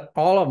 but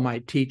all of my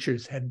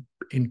teachers had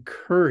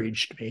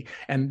encouraged me.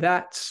 And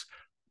that's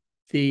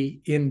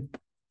the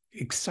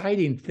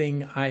exciting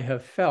thing I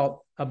have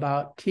felt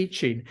about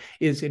teaching,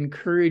 is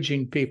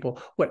encouraging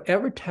people,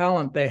 whatever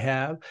talent they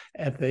have,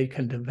 if they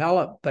can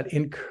develop, but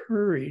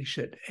encourage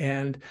it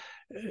and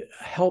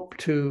help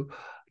to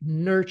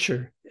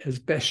nurture as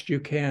best you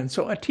can.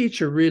 So a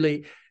teacher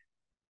really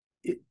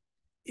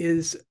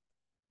is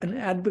an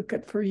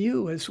advocate for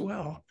you as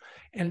well.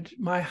 And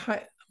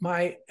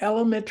my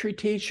elementary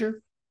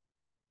teacher,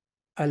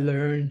 I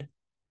learned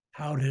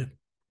how to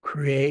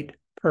create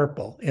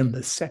purple in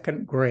the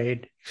second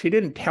grade. She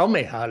didn't tell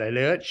me how to do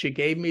it. She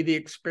gave me the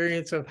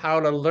experience of how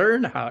to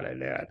learn how to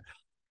do it.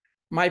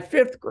 My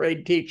fifth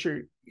grade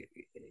teacher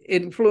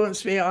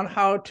influenced me on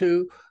how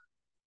to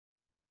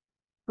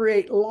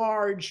create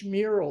large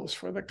murals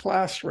for the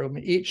classroom.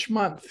 Each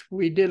month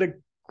we did a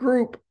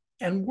group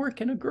and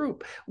work in a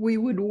group. We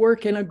would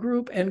work in a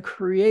group and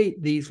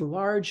create these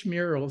large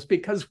murals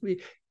because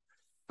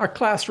our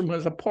classroom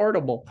was a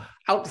portable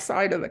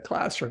outside of the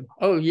classroom.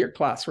 Oh, your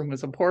classroom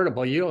is a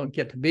portable. You don't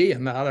get to be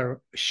in the other.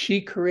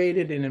 She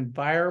created an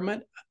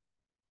environment,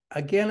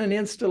 again, an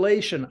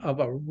installation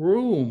of a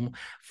room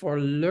for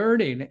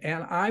learning.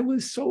 And I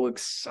was so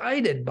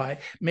excited by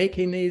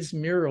making these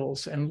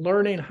murals and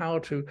learning how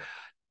to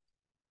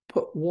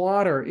put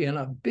water in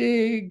a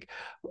big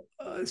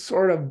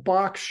sort of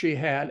box she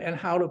had, and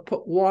how to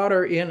put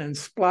water in and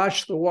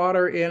splash the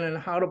water in, and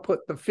how to put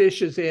the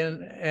fishes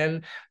in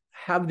and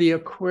have the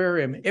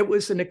aquarium. It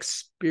was an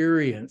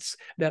experience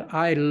that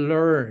I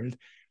learned.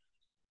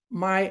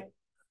 My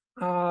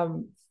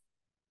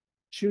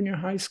junior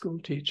high school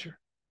teacher,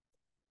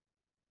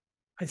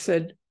 I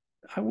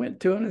went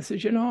to him and I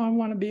said, I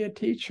want to be a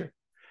teacher.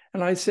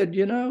 And I said,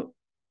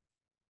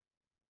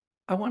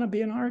 I want to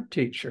be an art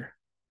teacher.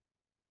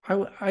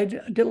 I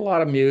did a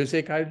lot of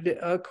music. I did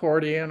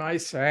accordion, I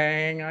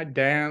sang, I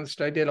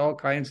danced, I did all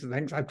kinds of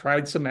things. I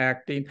tried some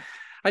acting.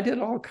 I did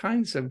all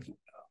kinds of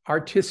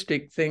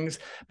artistic things.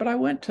 But I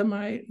went to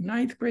my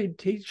 9th grade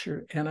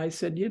teacher and I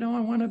said, I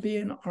want to be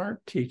an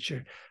art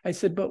teacher. I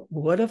said, but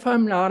what if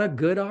I'm not a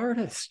good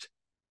artist?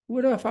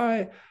 What if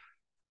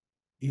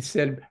he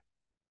said,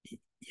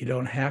 you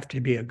don't have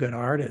to be a good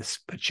artist,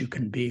 but you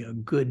can be a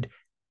good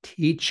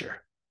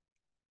teacher.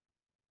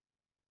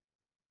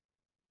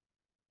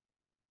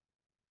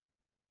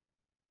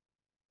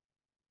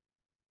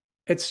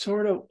 It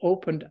sort of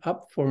opened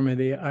up for me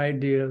the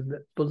idea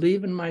that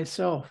believe in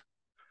myself,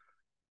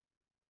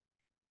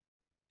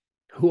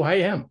 who I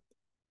am.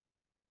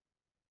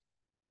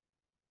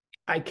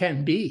 I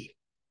can be.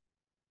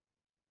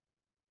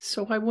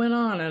 So I went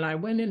on and I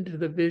went into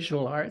the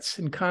visual arts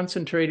and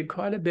concentrated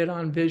quite a bit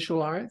on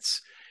visual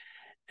arts.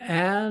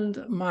 And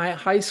my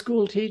high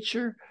school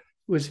teacher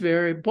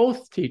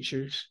both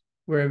teachers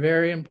were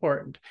very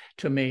important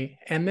to me.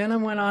 And then I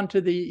went on to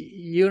the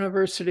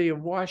University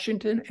of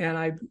Washington and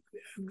I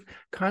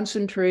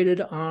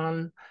concentrated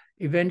on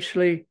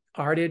eventually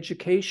art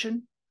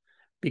education,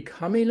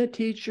 becoming a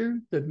teacher,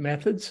 the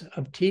methods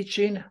of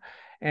teaching,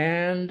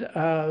 and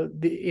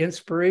the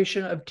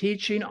inspiration of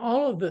teaching,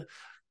 all of the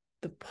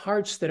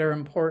parts that are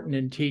important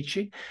in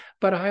teaching.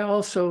 But I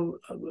also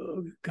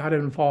got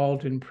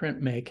involved in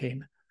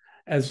printmaking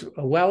as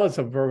well as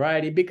a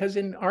variety, because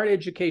in art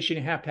education,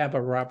 you have to have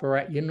a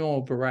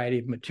variety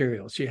of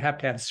materials. You have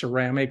to have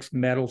ceramics,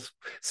 metals,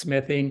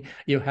 smithing,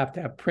 you have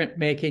to have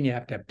printmaking, you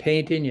have to have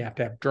painting, you have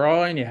to have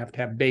drawing, you have to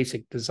have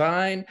basic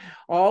design.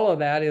 All of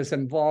that is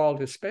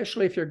involved,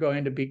 especially if you're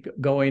going to be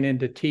going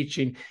into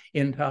teaching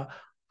into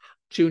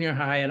junior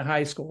high and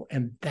high school.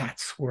 And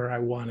that's where I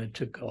wanted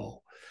to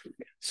go.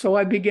 So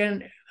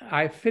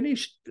I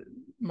finished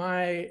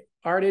my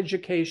art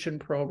education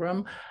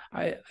program.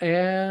 I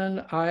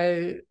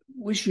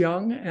was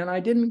young and I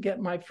didn't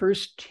get my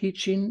first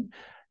teaching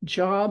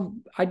job.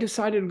 I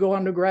decided to go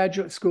on to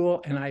graduate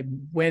school and I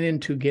went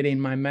into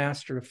getting my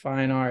Master of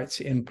Fine Arts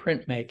in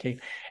printmaking.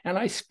 And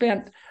I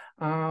spent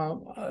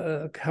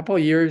a couple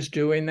of years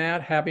doing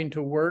that, having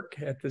to work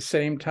at the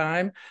same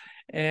time.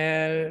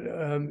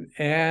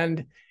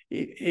 And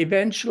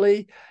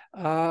eventually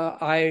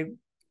I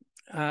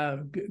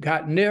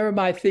got near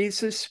my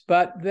thesis,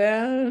 but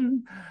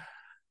then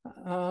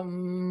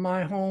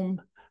my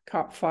home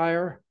caught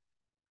fire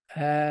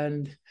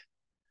and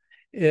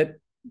it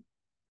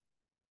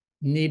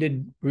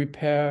needed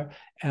repair,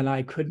 and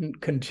I couldn't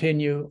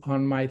continue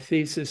on my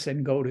thesis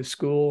and go to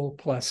school,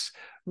 plus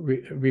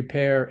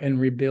repair and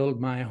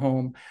rebuild my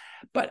home.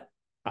 But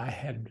I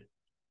had,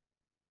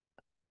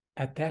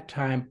 at that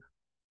time,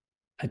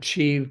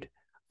 achieved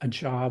a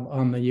job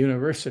on the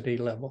university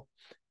level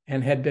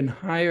and had been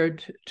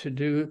hired to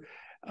do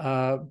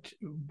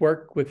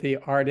work with the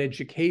art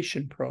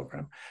education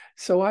program.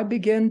 So I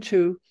began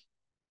to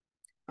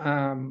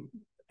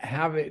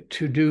having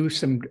to do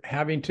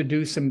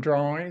some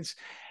drawings,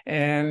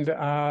 and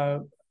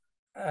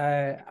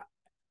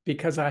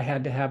because I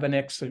had to have an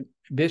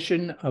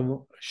exhibition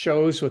of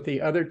shows with the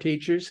other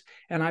teachers,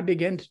 and I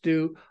began to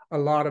do a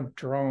lot of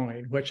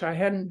drawing, which I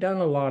hadn't done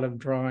a lot of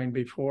drawing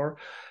before,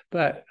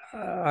 but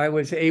I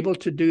was able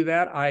to do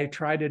that. I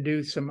tried to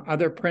do some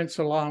other prints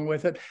along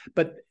with it,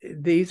 but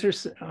these are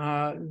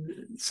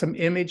some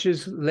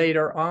images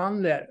later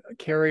on that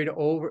carried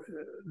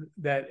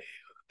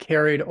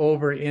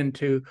over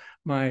into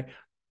my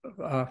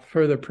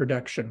further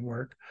production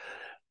work.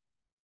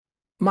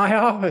 My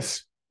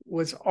office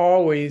was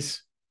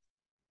always,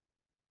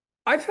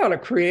 I thought, a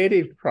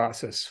creative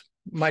process.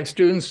 My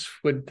students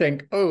would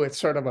think, oh, it's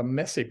sort of a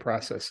messy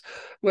process.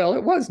 Well,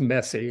 it was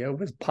messy. It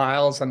was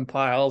piles and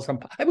piles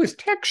and it was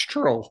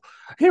textural.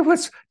 It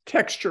was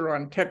texture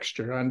on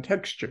texture on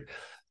texture.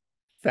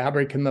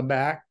 Fabric in the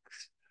back,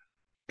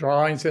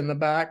 drawings in the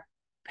back,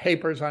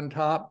 papers on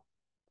top,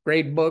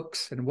 grade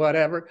books and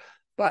whatever.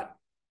 But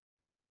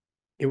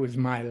it was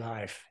my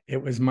life.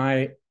 It was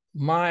my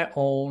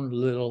own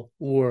little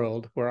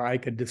world where I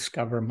could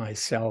discover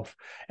myself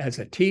as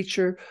a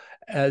teacher,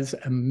 as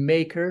a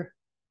maker,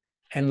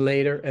 and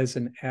later as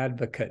an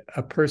advocate,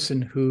 a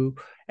person who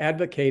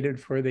advocated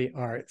for the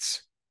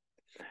arts.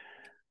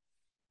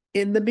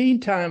 In the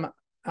meantime,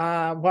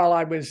 while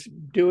I was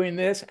doing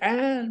this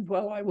and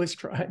while I was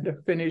trying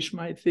to finish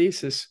my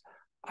thesis,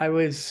 I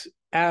was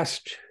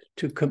asked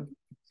to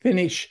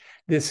finish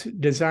this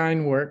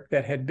design work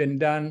that had been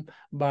done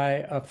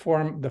by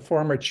the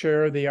former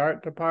chair of the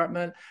art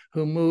department,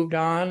 who moved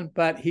on.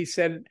 But he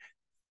said,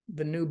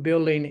 the new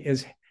building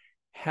is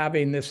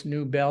having this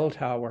new bell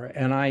tower,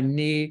 and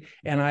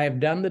I have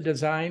done the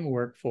design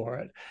work for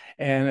it,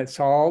 and it's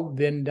all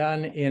been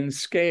done in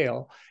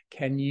scale.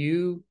 Can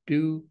you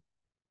do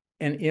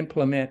and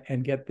implement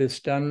and get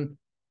this done?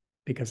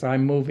 Because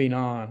I'm moving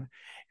on.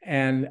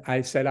 And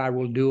I said, I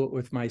will do it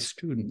with my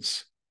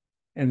students.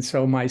 And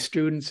so my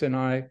students and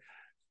I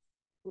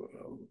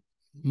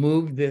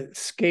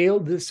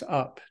scaled this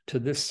up to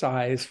this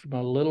size from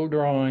a little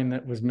drawing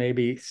that was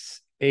maybe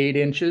 8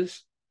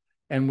 inches.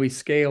 And we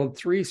scaled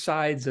 3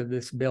 sides of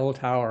this bell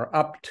tower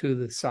up to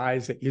the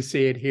size that you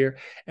see it here,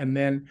 and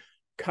then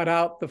cut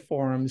out the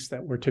forms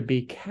that were to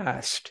be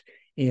cast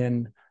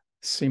in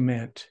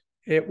cement.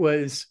 It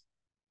was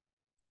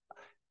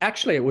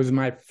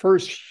my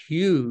first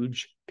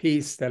huge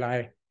piece that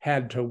I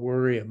had to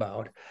worry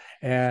about.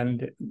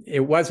 And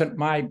it wasn't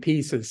my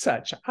piece as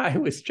such. I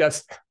was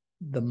just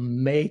the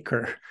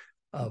maker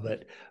of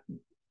it,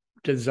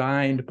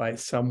 designed by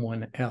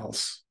someone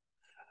else.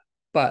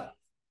 But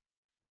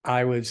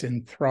I was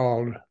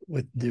enthralled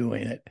with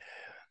doing it.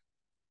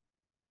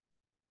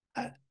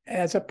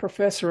 As a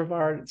professor of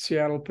art at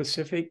Seattle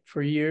Pacific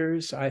for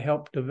years, I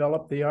helped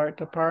develop the art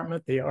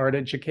department, the art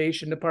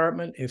education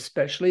department,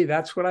 especially.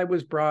 That's what I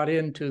was brought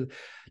into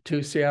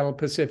to Seattle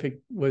Pacific,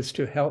 was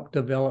to help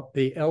develop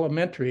the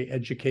elementary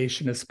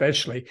education,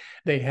 especially.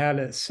 They had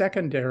a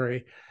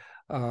secondary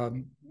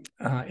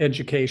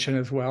education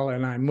as well,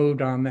 and I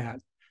moved on that.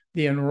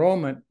 The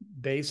enrollment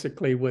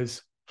basically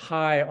was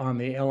high on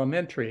the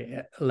elementary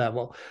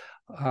level,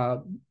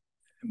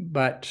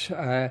 but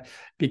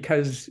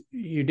because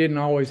you didn't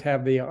always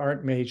have the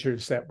art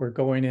majors that were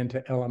going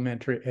into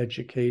elementary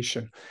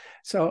education.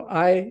 So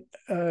I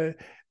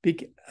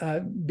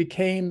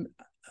became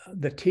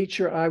the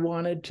teacher I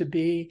wanted to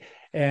be,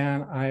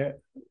 and I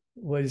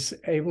was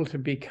able to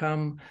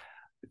become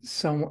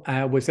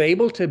I was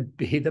able to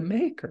be the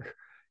maker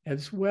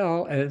as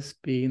well as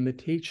being the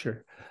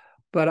teacher.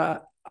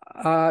 But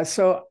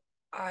so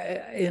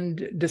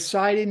in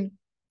deciding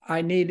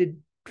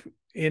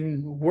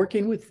in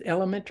working with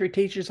elementary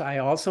teachers, I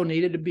also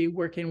needed to be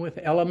working with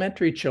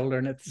elementary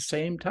children at the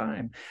same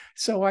time.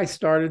 So I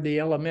started the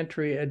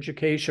elementary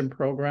education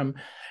program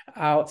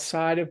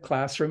outside of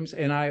classrooms,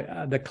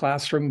 and the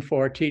classroom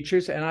for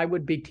teachers, and I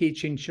would be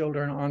teaching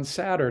children on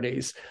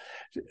Saturdays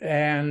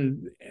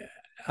and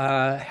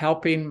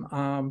helping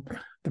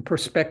the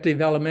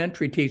prospective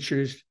elementary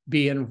teachers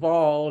be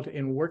involved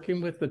in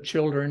working with the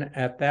children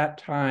at that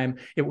time.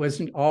 It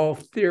wasn't all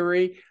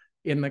theory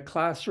in the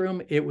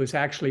classroom. It was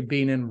actually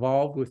being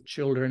involved with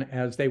children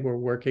as they were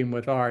working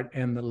with art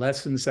and the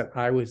lessons that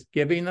I was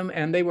giving them,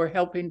 and they were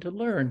helping to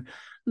learn.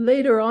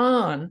 Later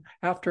on,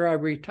 after I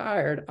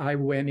retired, I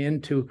went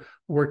into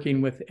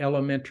working with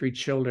elementary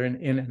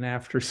children in an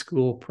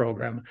after-school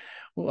program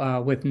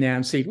with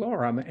Nancy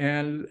Loram.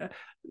 And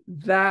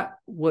that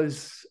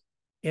was,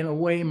 in a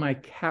way, my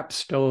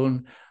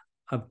capstone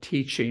of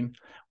teaching.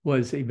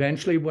 Was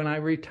eventually, when I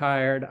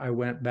retired, I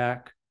went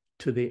back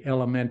to the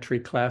elementary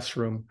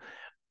classroom,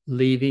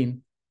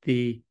 leaving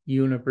the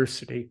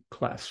university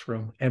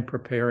classroom and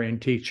preparing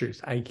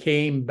teachers. I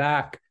came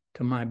back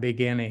to my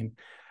beginning.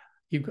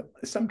 You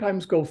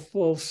sometimes go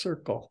full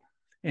circle.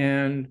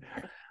 And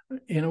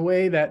in a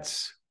way,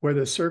 that's where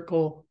the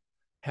circle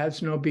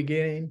has no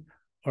beginning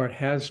or it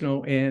has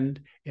no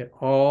end. It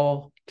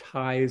all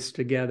ties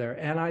together.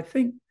 And I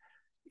think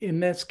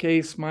in this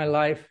case, my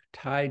life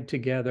tied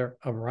together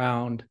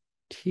around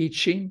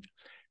teaching,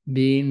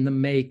 being the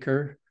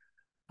maker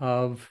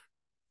of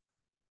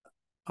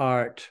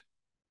art.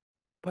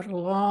 But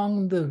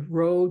along the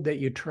road that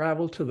you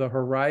travel to the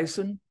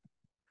horizon,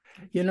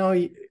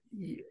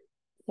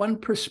 one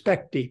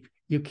perspective,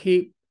 you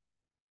keep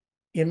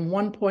in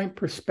one point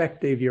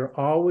perspective, you're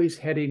always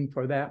heading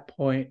for that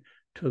point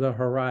to the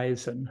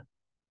horizon.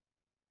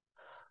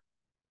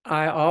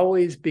 I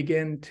always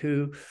begin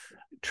to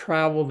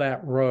travel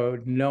that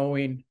road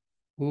knowing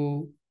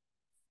who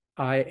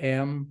I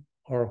am,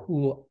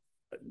 or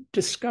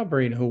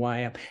discovering who I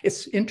am.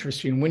 It's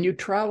interesting. When you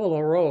travel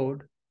a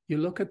road, you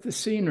look at the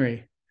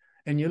scenery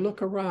and you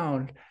look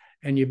around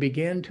and you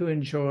begin to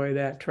enjoy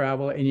that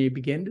travel and you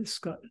begin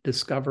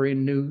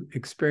discovering new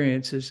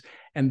experiences.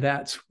 And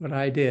that's what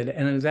I did.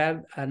 And as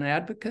an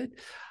advocate,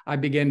 I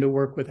began to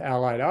work with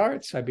Allied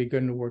Arts. I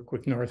began to work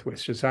with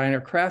Northwest Designer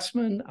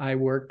Craftsmen. I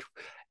worked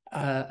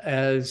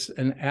as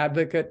an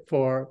advocate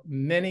for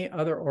many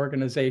other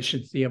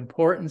organizations, the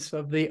importance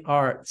of the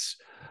arts.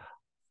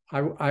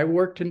 I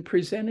worked in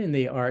presenting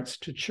the arts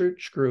to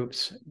church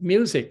groups,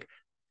 music,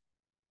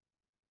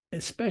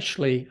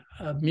 especially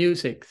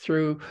music,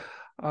 through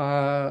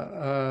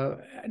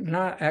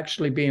not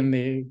actually being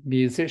the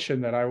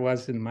musician that I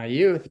was in my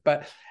youth,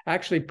 but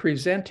actually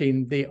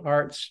presenting the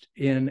arts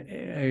in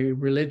a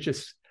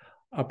religious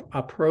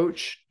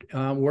approach,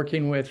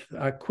 working with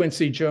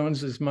Quincy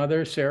Jones's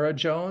mother, Sarah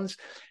Jones.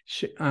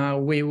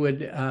 We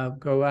would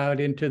go out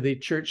into the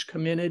church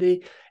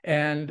community,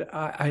 and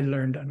I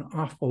learned an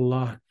awful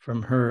lot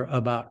from her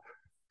about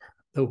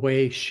the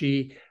way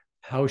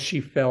how she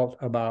felt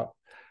about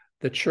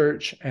the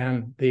church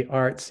and the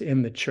arts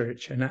in the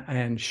church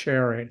and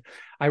sharing.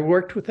 I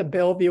worked with the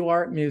Bellevue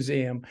Art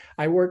Museum.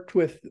 I worked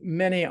with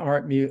many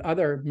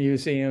other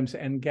museums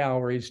and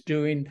galleries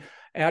doing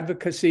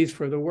advocacies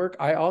for the work.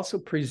 I also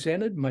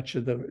presented much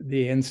of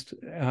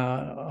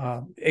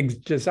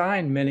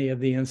designed many of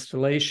the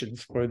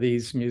installations for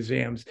these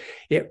museums.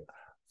 It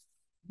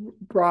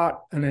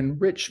brought an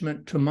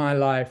enrichment to my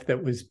life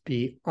that was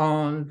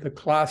beyond the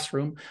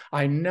classroom.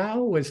 I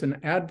now was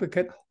an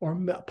advocate or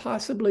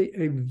possibly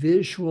a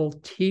visual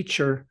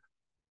teacher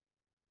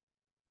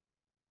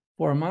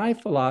for my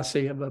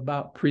philosophy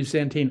about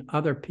presenting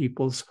other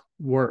people's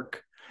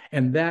work.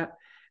 And that,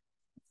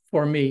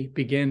 for me,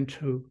 began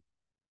to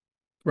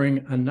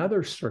bring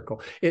another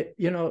circle.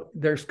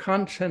 There's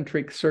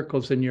concentric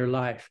circles in your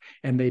life,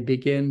 and they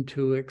begin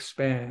to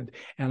expand.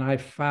 And I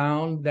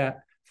found that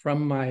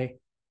from my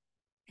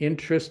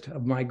interest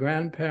of my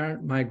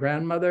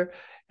grandmother,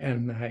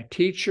 and my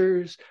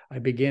teachers, I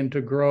began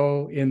to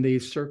grow in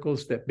these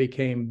circles that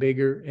became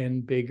bigger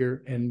and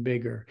bigger and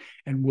bigger.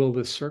 And will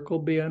the circle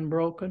be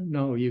unbroken?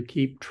 No, you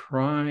keep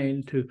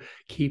trying to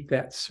keep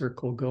that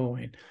circle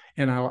going.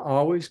 And I'll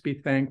always be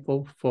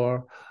thankful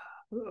for,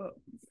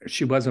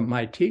 she wasn't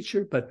my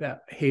teacher, but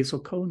that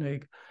Hazel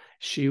Koenig,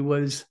 she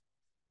was,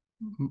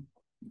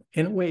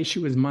 in a way, she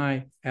was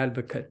my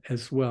advocate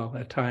as well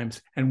at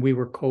times. And we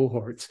were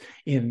cohorts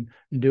in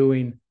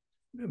doing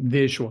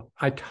visual.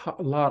 I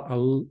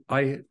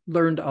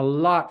learned a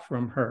lot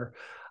from her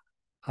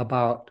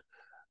about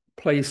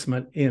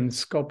placement in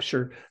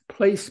sculpture,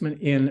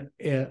 placement in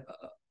a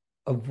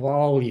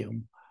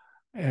volume,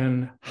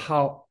 and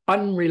how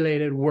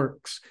unrelated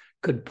works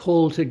could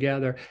pull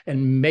together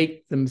and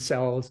make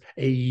themselves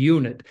a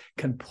unit,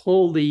 can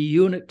pull the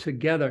unit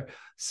together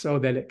so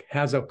that it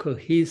has a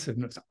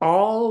cohesiveness.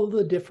 All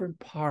the different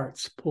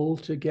parts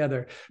pulled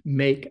together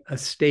make a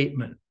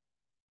statement,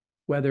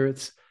 whether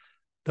it's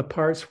the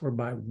parts were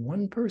by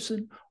one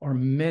person or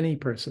many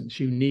persons.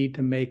 You need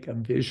to make a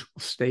visual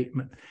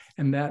statement.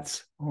 And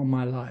that's all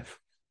my life.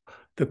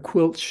 The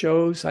quilt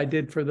shows I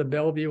did for the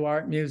Bellevue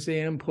Art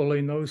Museum,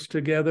 pulling those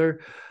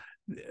together.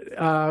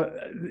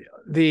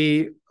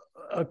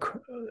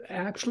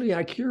 Actually,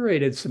 I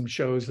curated some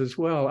shows as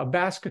well, a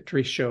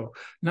basketry show,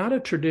 not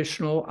a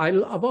traditional.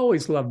 I've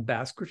always loved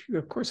basketry.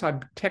 Of course, I'm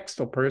a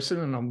textile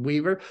person and I'm a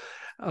weaver,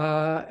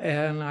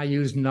 and I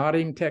use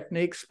knotting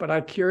techniques, but I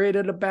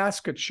curated a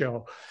basket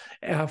show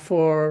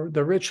for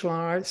the Richland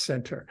Arts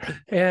Center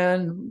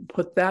and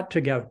put that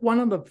together. One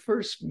of the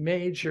first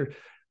major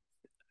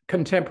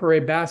contemporary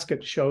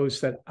basket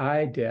shows that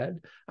I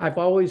did. I've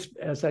always,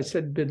 as I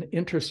said, been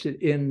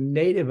interested in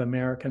Native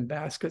American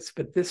baskets,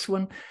 but this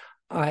one,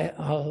 a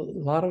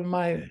lot of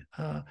my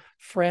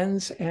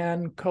friends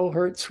and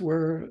cohorts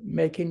were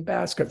making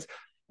baskets.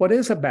 What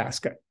is a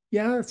basket?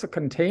 Yeah, it's a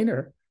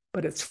container,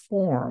 but it's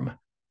form.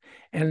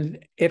 And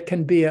it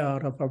can be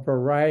out of a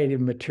variety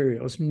of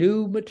materials,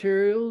 new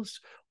materials,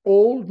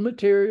 old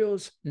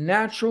materials,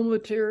 natural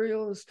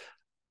materials,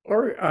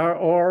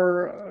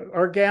 or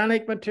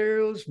organic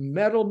materials,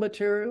 metal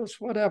materials,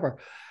 whatever.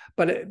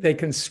 But they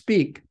can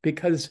speak,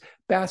 because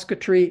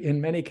basketry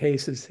in many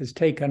cases has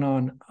taken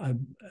on a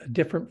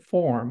different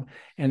form.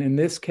 And in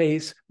this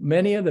case,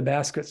 many of the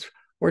baskets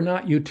were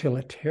not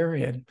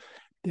utilitarian.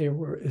 They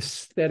were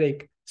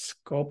aesthetic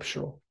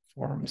sculptural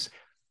forms,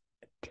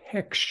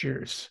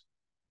 textures,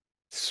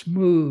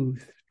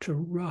 smooth to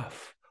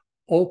rough,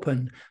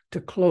 open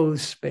to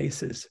closed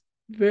spaces.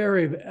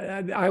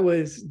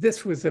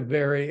 This was a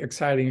very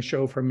exciting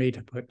show for me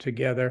to put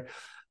together,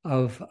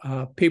 of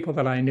people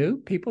that I knew,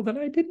 people that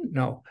I didn't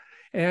know,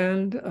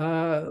 and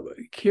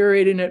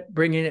curating it,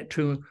 bringing it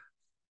to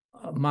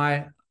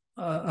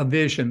a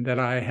vision that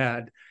I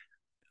had.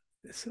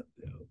 So,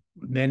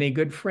 many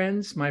good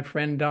friends, my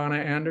friend Donna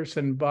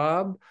Anderson,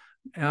 Bob,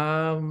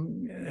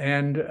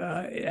 and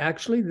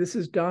actually this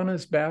is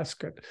Donna's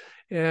basket,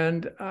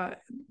 and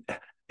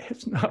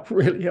it's not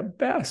really a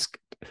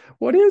basket.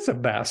 What is a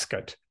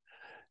basket?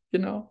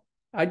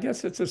 I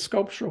guess it's a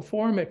sculptural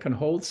form. It can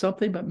hold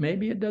something, but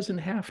maybe it doesn't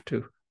have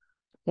to.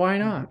 Why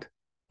not?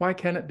 Why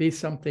can't it be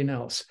something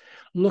else?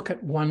 Look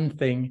at one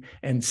thing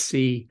and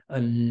see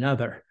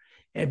another.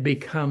 It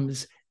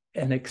becomes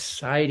an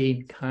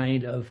exciting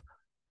kind of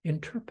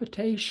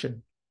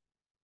interpretation.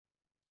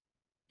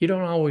 You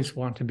don't always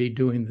want to be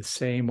doing the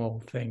same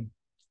old thing.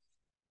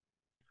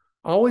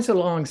 Always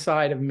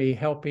alongside of me,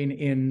 helping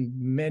in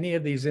many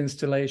of these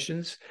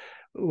installations,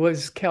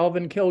 was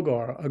Calvin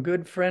Kilgore, a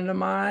good friend of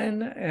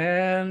mine,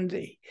 and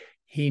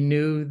he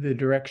knew the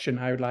direction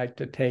I would like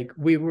to take.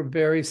 We were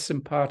very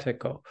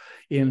simpatico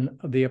in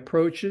the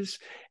approaches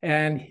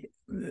and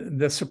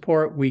the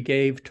support we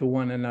gave to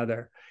one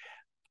another.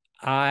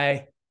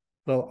 I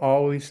will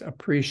always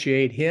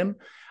appreciate him.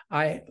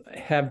 I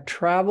have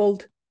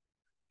traveled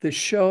the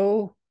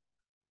show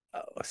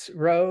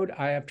road.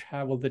 I have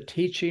traveled the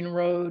teaching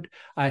road.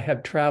 I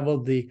have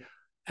traveled the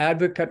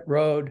advocate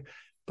road,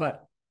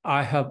 but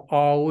I have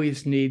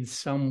always needed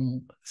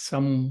some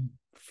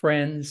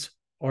friends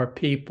or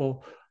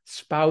people,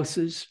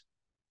 spouses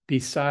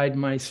beside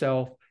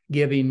myself,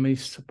 giving me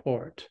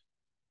support.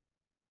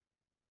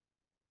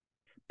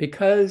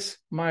 Because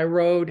my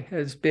road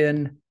has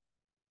been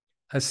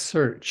a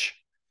search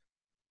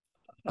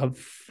of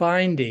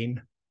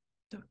finding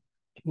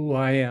who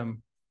I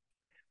am,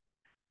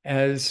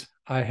 as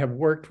I have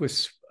worked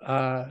with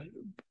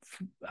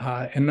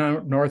in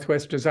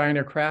Northwest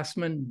Designer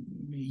Craftsman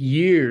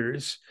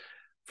years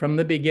from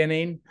the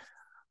beginning,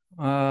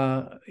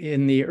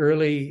 in the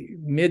early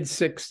late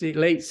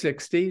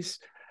 60s.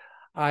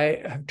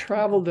 I have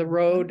traveled the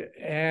road,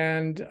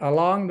 and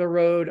along the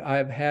road,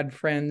 I've had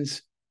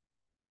friends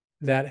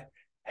that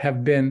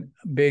have been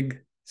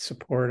big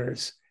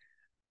supporters.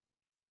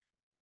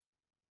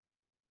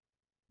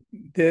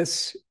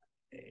 This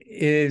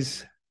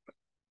is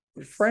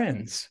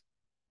friends.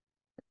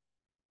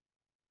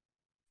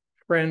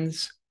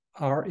 Friends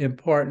are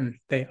important.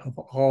 They have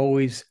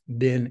always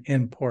been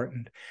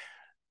important.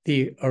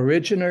 The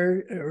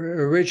originators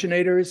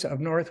of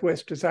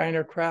Northwest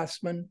Designer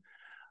Craftsman,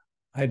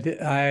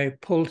 I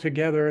pulled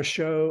together a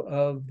show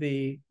of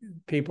the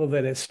people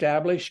that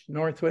established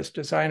Northwest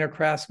Designer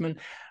Craftsman.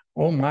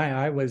 Oh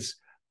my,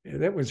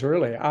 that was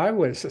early. I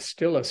was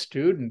still a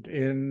student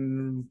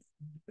in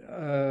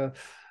the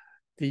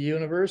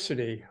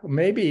university,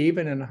 maybe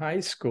even in high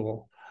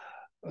school,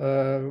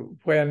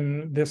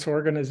 when this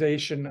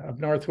organization of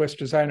Northwest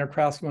Designer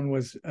Craftsman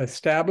was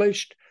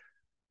established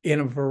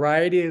in a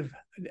variety of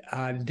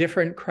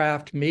different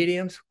craft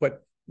mediums,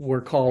 what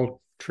were called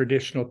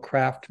traditional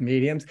craft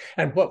mediums,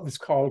 and what was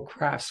called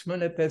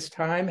craftsman at this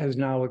time has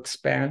now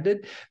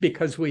expanded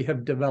because we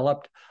have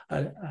developed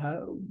an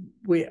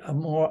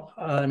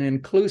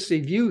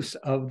inclusive use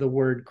of the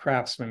word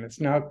craftsman.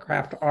 It's now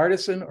craft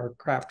artisan or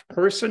craft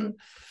person.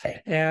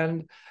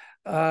 And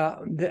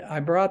I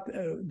brought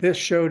this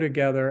show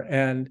together,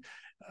 and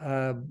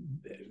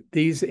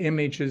these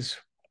images,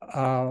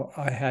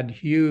 I had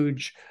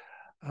huge,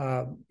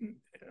 well,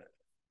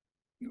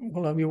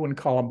 you wouldn't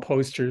call them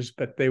posters,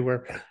 but they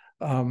were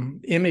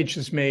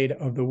images made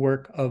of the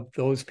work of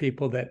those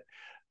people that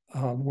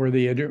were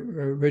the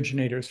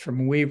originators,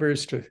 from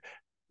weavers to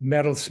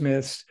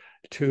metalsmiths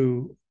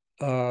to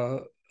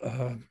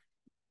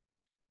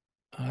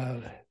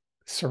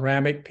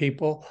ceramic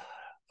people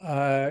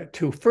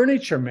to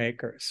furniture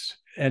makers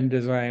and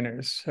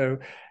designers. So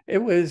it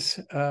was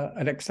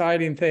an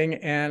exciting thing,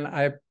 and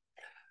I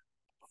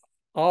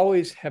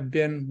always have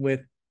been with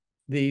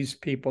these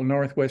people,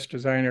 Northwest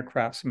Designer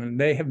Craftsmen.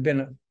 They have been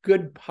a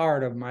good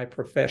part of my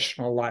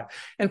professional life.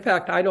 In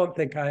fact, I don't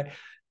think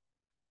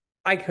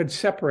I could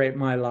separate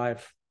my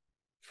life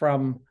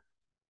from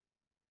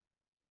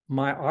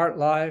my art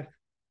life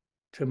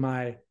to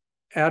my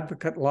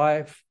advocate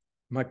life,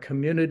 my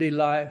community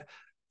life,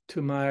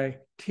 to my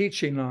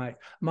teaching life.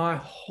 My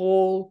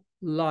whole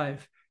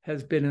life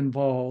has been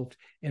involved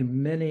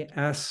in many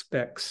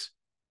aspects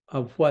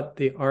of what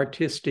the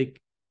artistic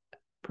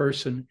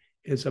person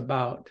is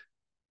about,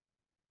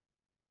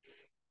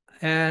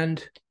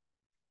 and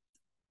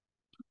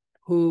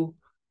who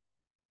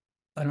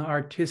an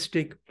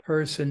artistic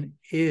person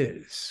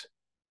is.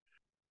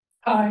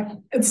 Hi,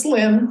 it's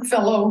Lynn,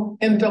 fellow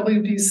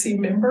NWDC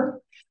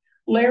member.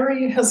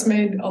 Larry has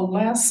made a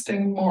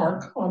lasting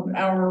mark on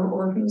our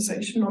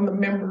organization, on the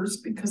members,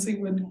 because he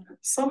would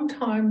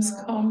sometimes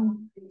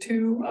come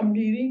to a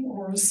meeting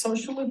or a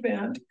social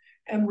event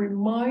and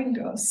remind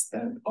us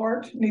that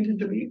art needed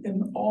to be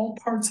in all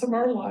parts of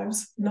our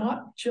lives,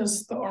 not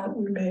just the art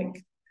we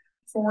make.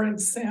 For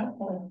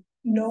example,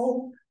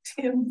 no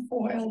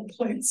tinfoil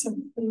plates of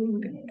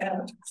food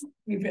at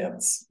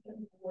events.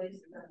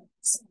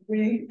 So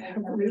we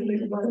have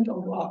really learned a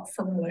lot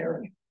from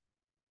Larry.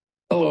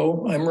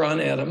 Hello, I'm Ron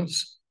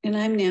Adams. And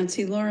I'm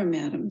Nancy Lorem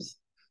Adams.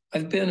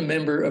 I've been a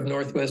member of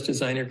Northwest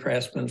Designer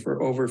Craftsman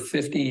for over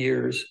 50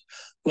 years.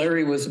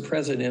 Larry was the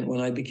president when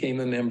I became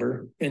a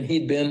member, and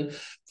he'd been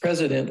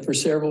president for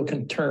several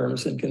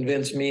terms and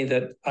convinced me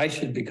that I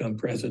should become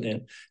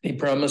president. He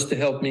promised to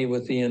help me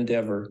with the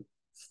endeavor.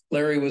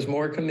 Larry was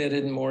more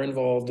committed and more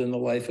involved in the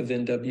life of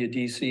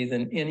NWDC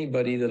than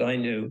anybody that I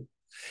knew.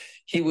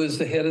 He was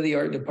the head of the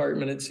art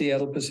department at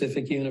Seattle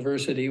Pacific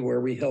University,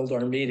 where we held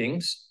our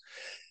meetings.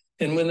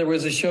 And when there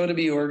was a show to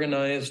be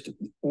organized,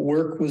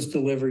 work was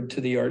delivered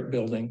to the art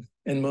building.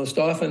 And most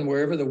often,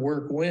 wherever the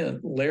work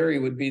went, Larry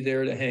would be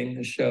there to hang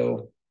the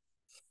show.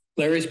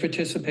 Larry's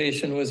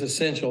participation was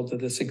essential to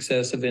the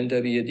success of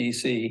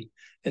NWDC.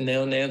 And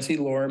now Nancy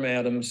Lorem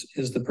Adams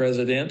is the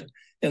president,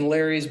 and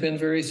Larry's been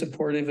very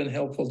supportive and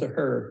helpful to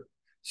her.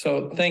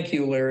 So thank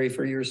you, Larry,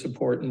 for your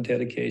support and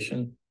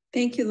dedication.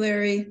 Thank you,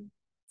 Larry.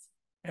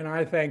 And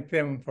I thank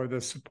them for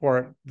the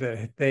support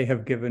that they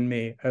have given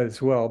me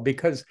as well,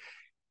 because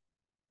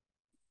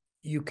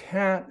you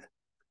can't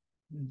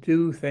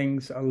do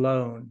things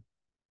alone.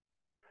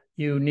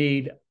 You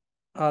need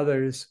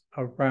others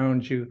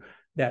around you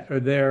that are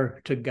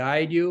there to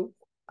guide you,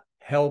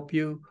 help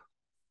you,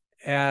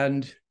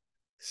 and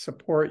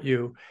support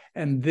you.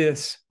 And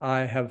this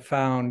I have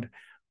found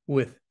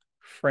with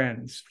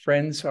friends.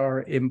 Friends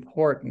are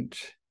important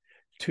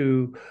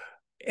to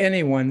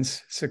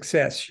anyone's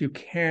success. You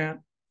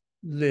can't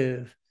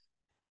live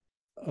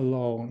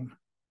alone.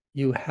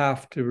 You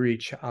have to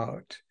reach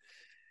out.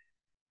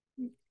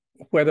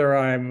 Whether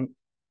I'm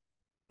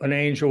an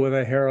angel with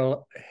a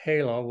halo,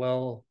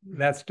 well,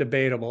 that's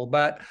debatable,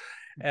 but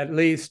at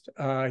least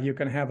you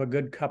can have a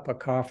good cup of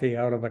coffee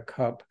out of a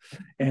cup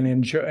and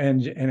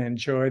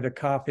enjoy the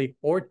coffee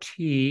or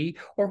tea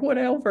or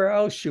whatever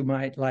else you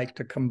might like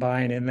to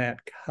combine in that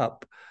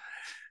cup.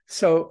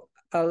 So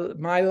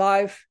my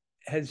life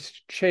has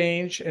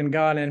changed and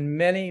gone in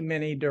many,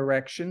 many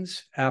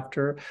directions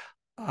after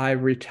I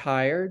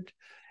retired.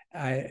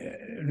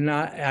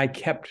 I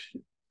kept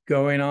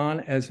going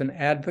on as an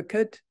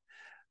advocate,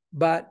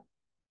 but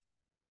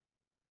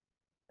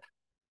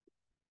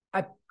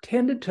I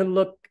tended to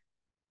look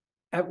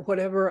at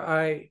whatever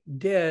I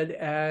did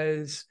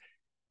as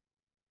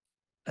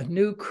a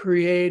new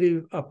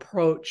creative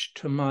approach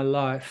to my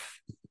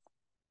life.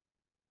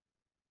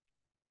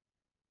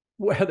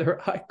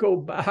 Whether I go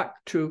back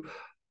to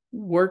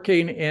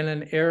working in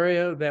an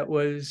area that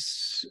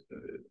was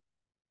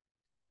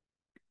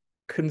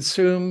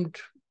consumed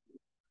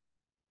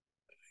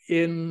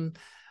in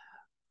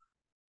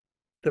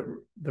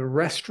the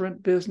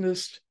restaurant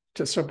business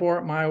to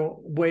support my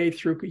way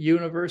through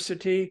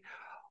university,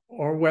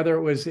 or whether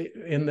it was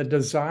in the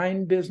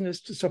design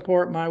business to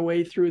support my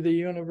way through the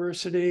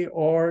university,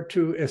 or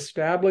to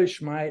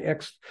establish my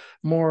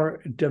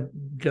more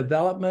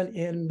development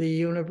in the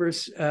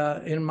universe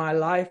in my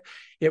life,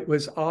 it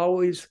was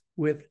always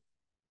with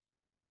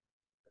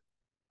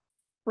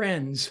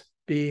friends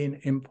being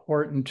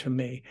important to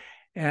me.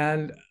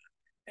 And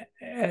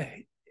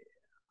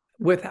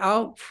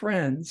without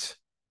friends,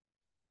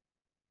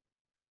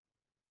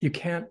 you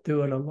can't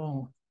do it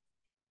alone.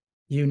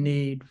 You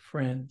need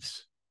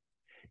friends.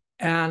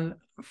 And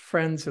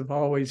friends have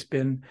always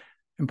been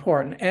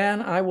important.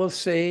 And I will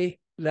say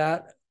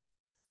that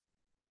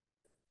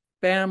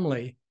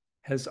family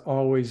has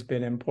always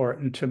been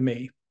important to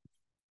me.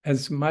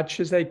 As much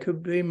as they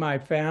could be, my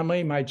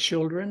family, my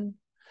children.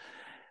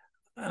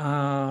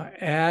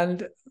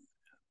 And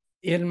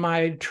in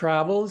my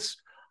travels,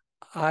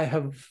 I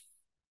have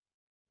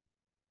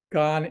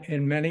gone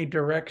in many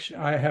directions.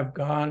 I have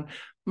gone,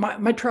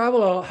 my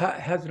travel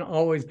hasn't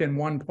always been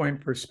one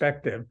point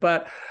perspective,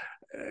 but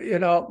you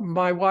know,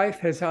 my wife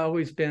has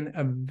always been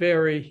a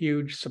very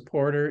huge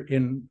supporter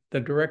in the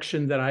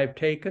direction that I've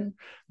taken,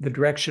 the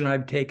direction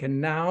I've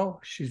taken now.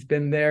 She's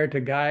been there to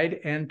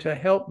guide and to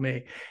help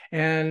me.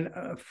 And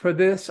for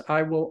this,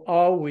 I will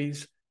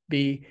always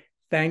be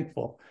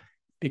thankful,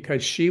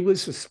 because she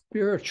was a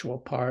spiritual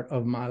part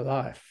of my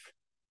life.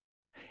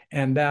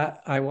 And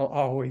that I will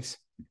always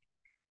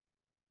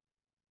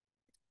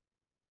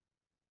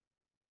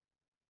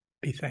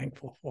be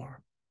thankful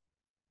for.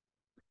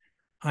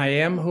 I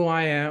am who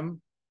I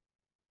am,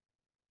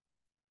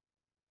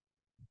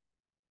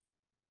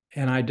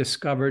 and I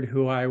discovered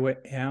who I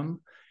am,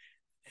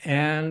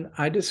 and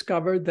I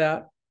discovered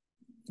that,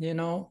 you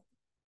know,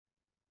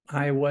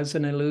 I was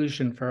an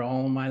illusion for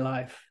all my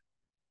life,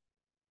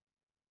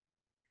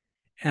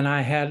 and I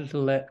had to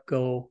let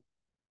go,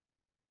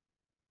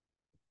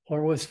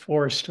 or was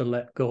forced to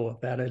let go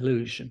of that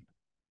illusion.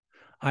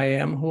 I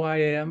am who I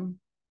am.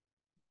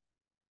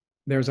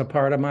 There's a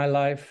part of my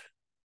life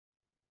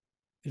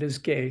that is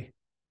gay.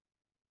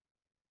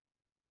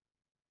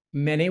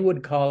 Many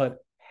would call it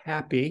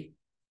happy.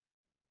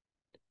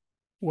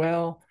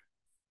 Well,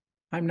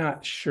 I'm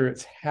not sure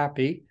it's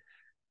happy,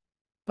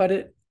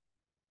 but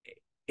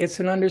it's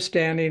an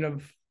understanding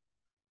of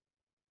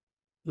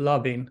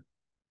loving.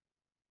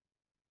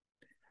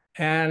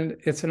 And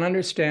it's an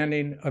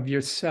understanding of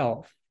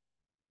yourself.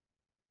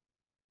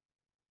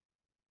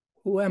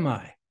 Who am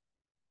I?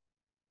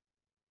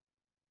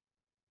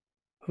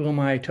 Who am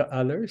I to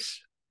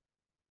others?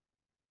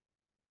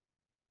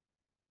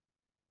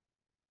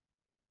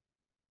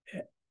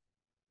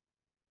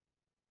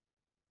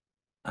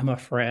 I'm a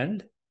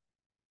friend.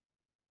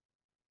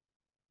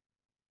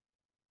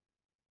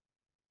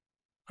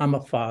 I'm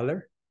a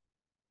father.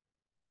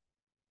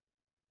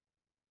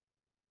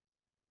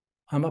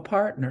 I'm a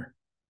partner.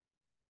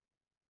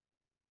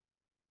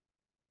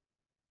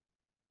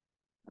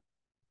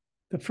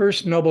 The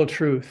first noble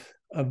truth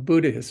of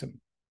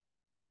Buddhism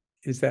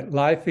is that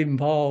life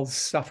involves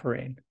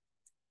suffering.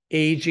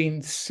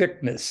 Aging,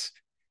 sickness,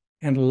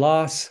 and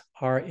loss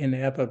are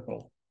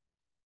inevitable.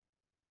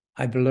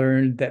 I've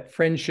learned that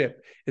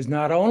friendship is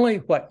not only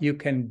what you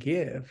can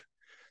give,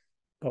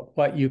 but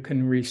what you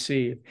can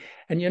receive.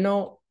 And you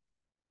know,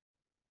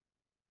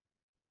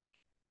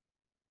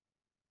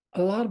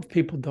 a lot of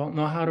people don't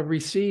know how to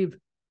receive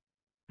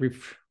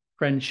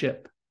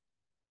friendship.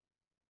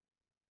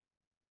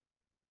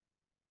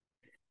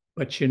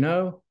 But you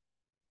know,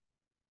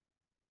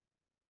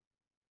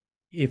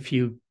 if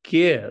you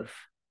give,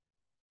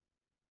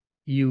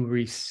 you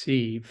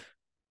receive.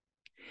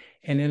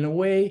 And in a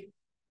way,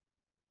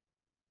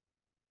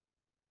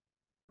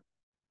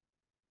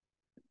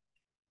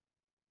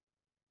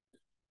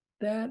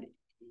 that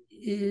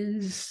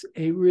is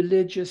a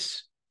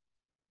religious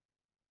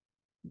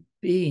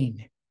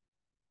being.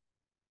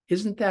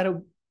 Isn't that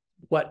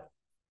what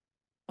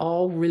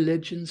all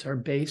religions are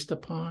based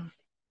upon?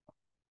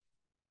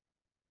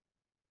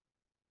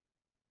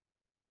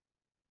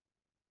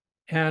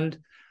 And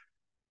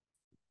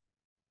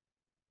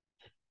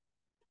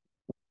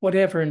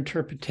whatever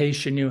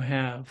interpretation you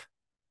have,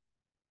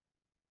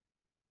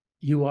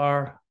 you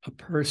are a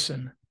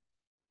person.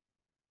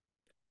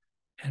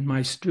 And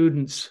my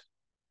students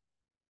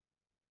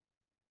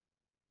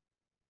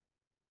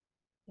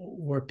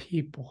were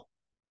people.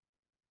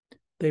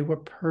 They were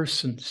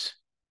persons.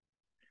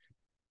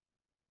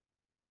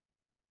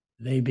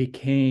 They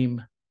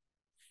became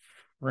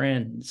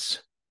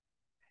friends.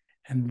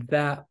 And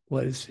that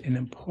was an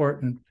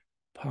important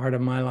part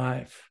of my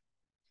life.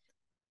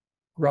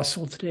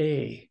 Russell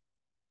Day,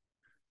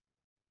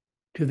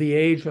 to the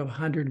age of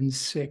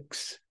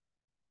 106,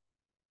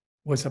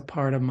 was a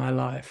part of my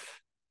life.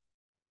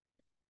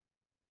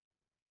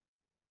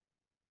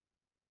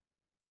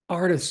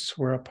 Artists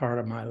were a part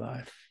of my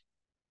life.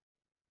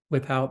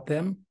 Without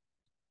them,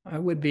 I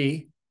would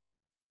be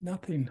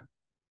nothing.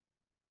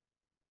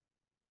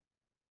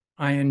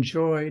 I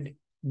enjoyed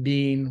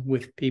being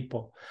with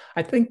people.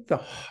 I think the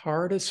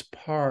hardest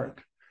part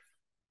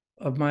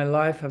of my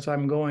life as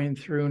I'm going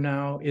through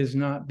now is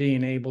not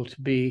being able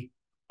to be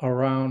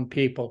around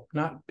people,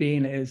 not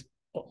being as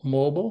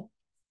mobile,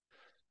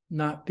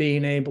 not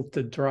being able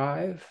to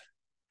drive.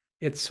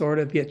 It sort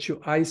of gets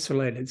you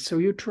isolated. So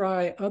you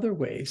try other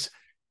ways.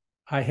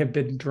 I have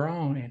been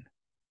drawing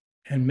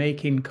and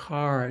making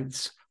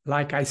cards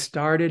like I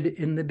started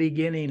in the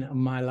beginning of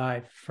my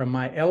life, from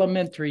my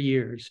elementary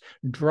years,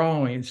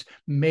 drawings,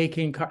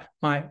 making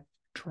my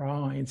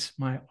drawings,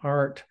 my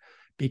art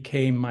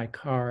became my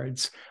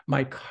cards.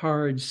 My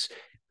cards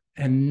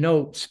and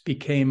notes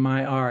became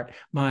my art.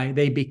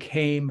 They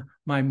became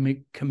my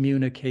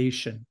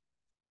communication.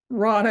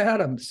 Ron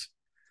Adams,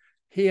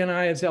 he and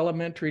I as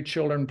elementary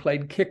children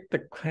played kick the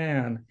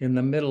can in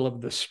the middle of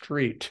the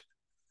street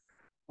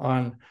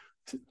on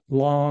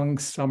long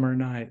summer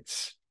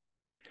nights.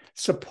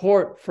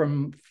 Support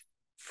from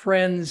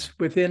friends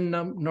within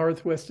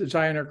Northwest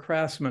Designer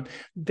Craftsman.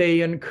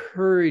 They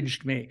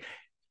encouraged me.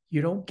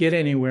 You don't get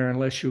anywhere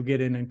unless you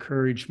get an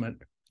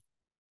encouragement,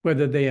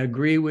 whether they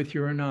agree with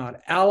you or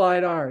not.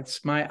 Allied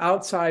Arts, my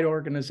outside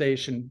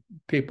organization,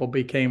 people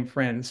became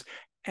friends.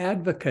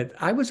 Advocate,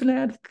 I was an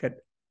advocate.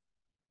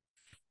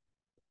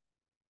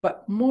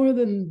 But more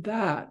than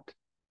that,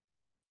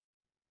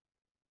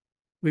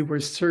 we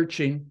were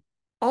searching,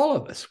 all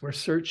of us were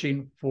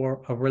searching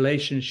for a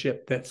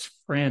relationship that's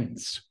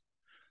friends.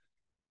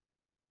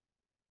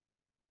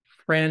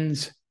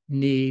 Friends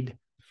need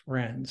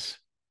friends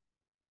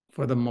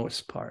for the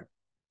most part.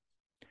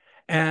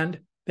 And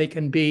they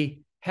can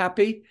be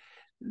happy,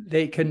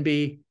 they can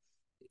be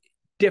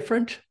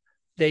different,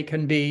 they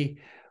can be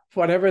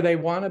whatever they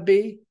want to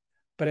be.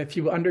 But if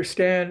you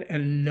understand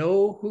and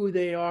know who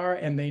they are,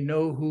 and they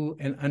know who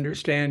and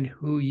understand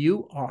who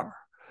you are,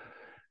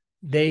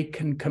 they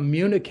can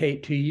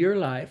communicate to your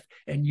life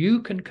and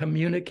you can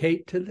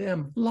communicate to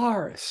them.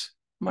 Lars,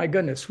 my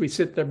goodness, we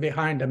sit there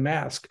behind a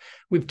mask.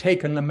 We've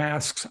taken the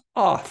masks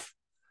off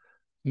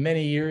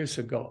many years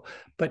ago.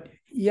 But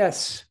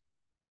yes,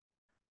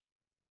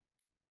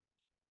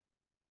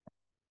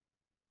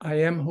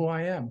 I am who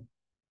I am.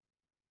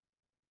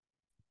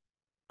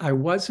 I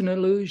was an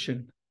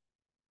illusion.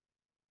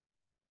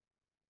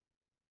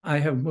 I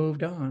have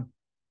moved on.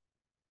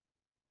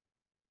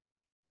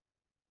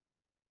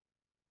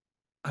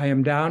 I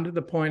am down to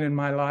the point in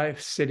my life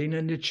sitting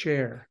in a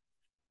chair,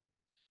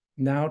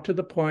 now to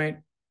the point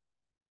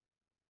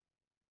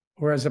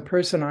where as a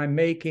person I'm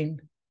making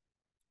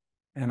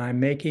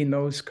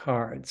those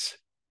cards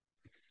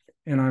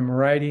and I'm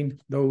writing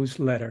those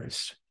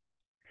letters.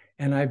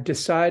 And I've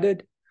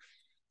decided,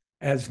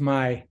 as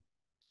my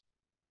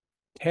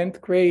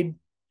 10th grade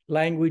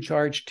language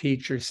arts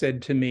teacher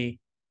said to me,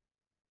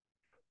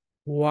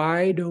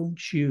 why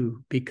don't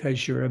you,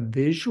 because you're a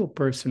visual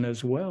person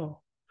as well,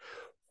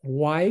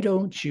 why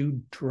don't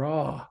you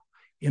draw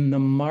in the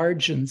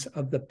margins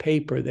of the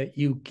paper that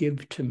you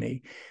give to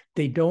me?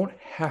 They don't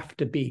have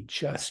to be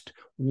just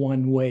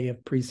one way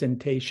of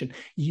presentation.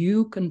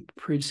 You can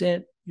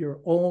present your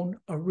own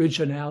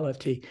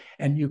originality,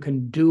 and you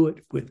can do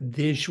it with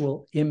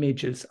visual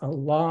images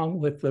along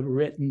with the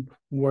written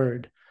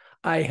word.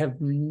 I have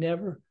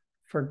never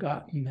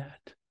forgotten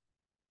that.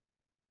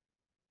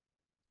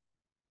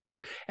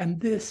 And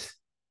this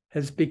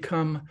has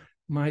become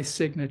my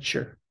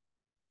signature.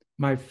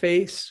 My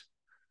face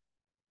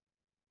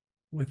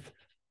with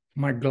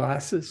my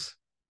glasses,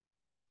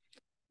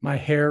 my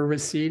hair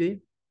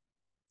receding,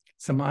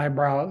 some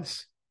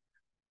eyebrows,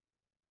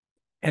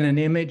 and an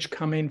image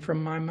coming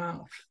from my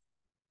mouth,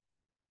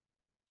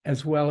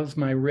 as well as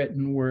my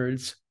written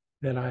words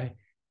that I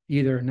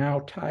either now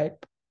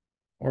type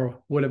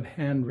or would have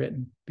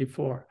handwritten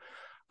before.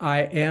 I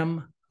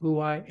am who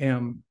I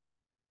am.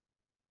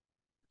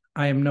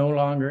 I am no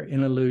longer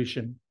an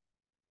illusion.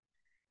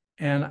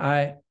 And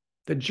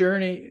the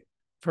journey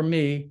for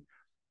me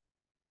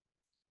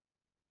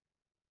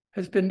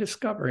has been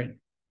discovering.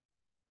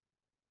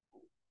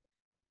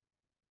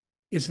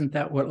 Isn't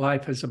that what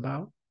life is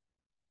about?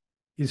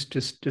 is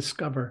to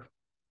discover.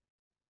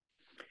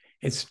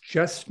 It's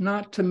just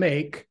not to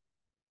make.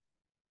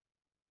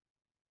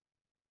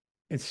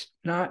 It's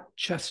not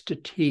just to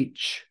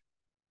teach.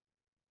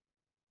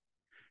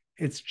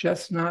 It's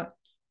just not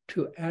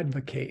to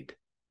advocate,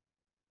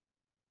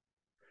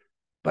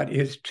 but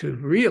is to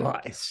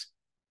realize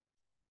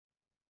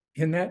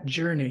in that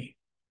journey,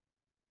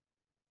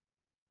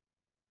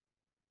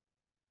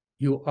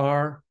 you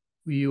are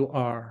who you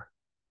are.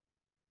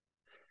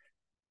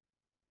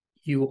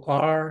 You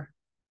are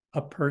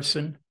a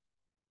person,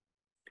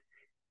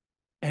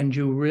 and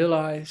you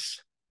realize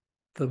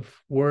the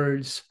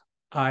words,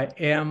 I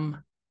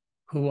am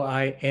who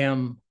I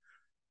am,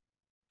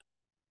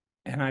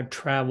 and I've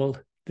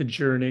traveled the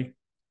journey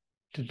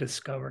to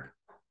discover.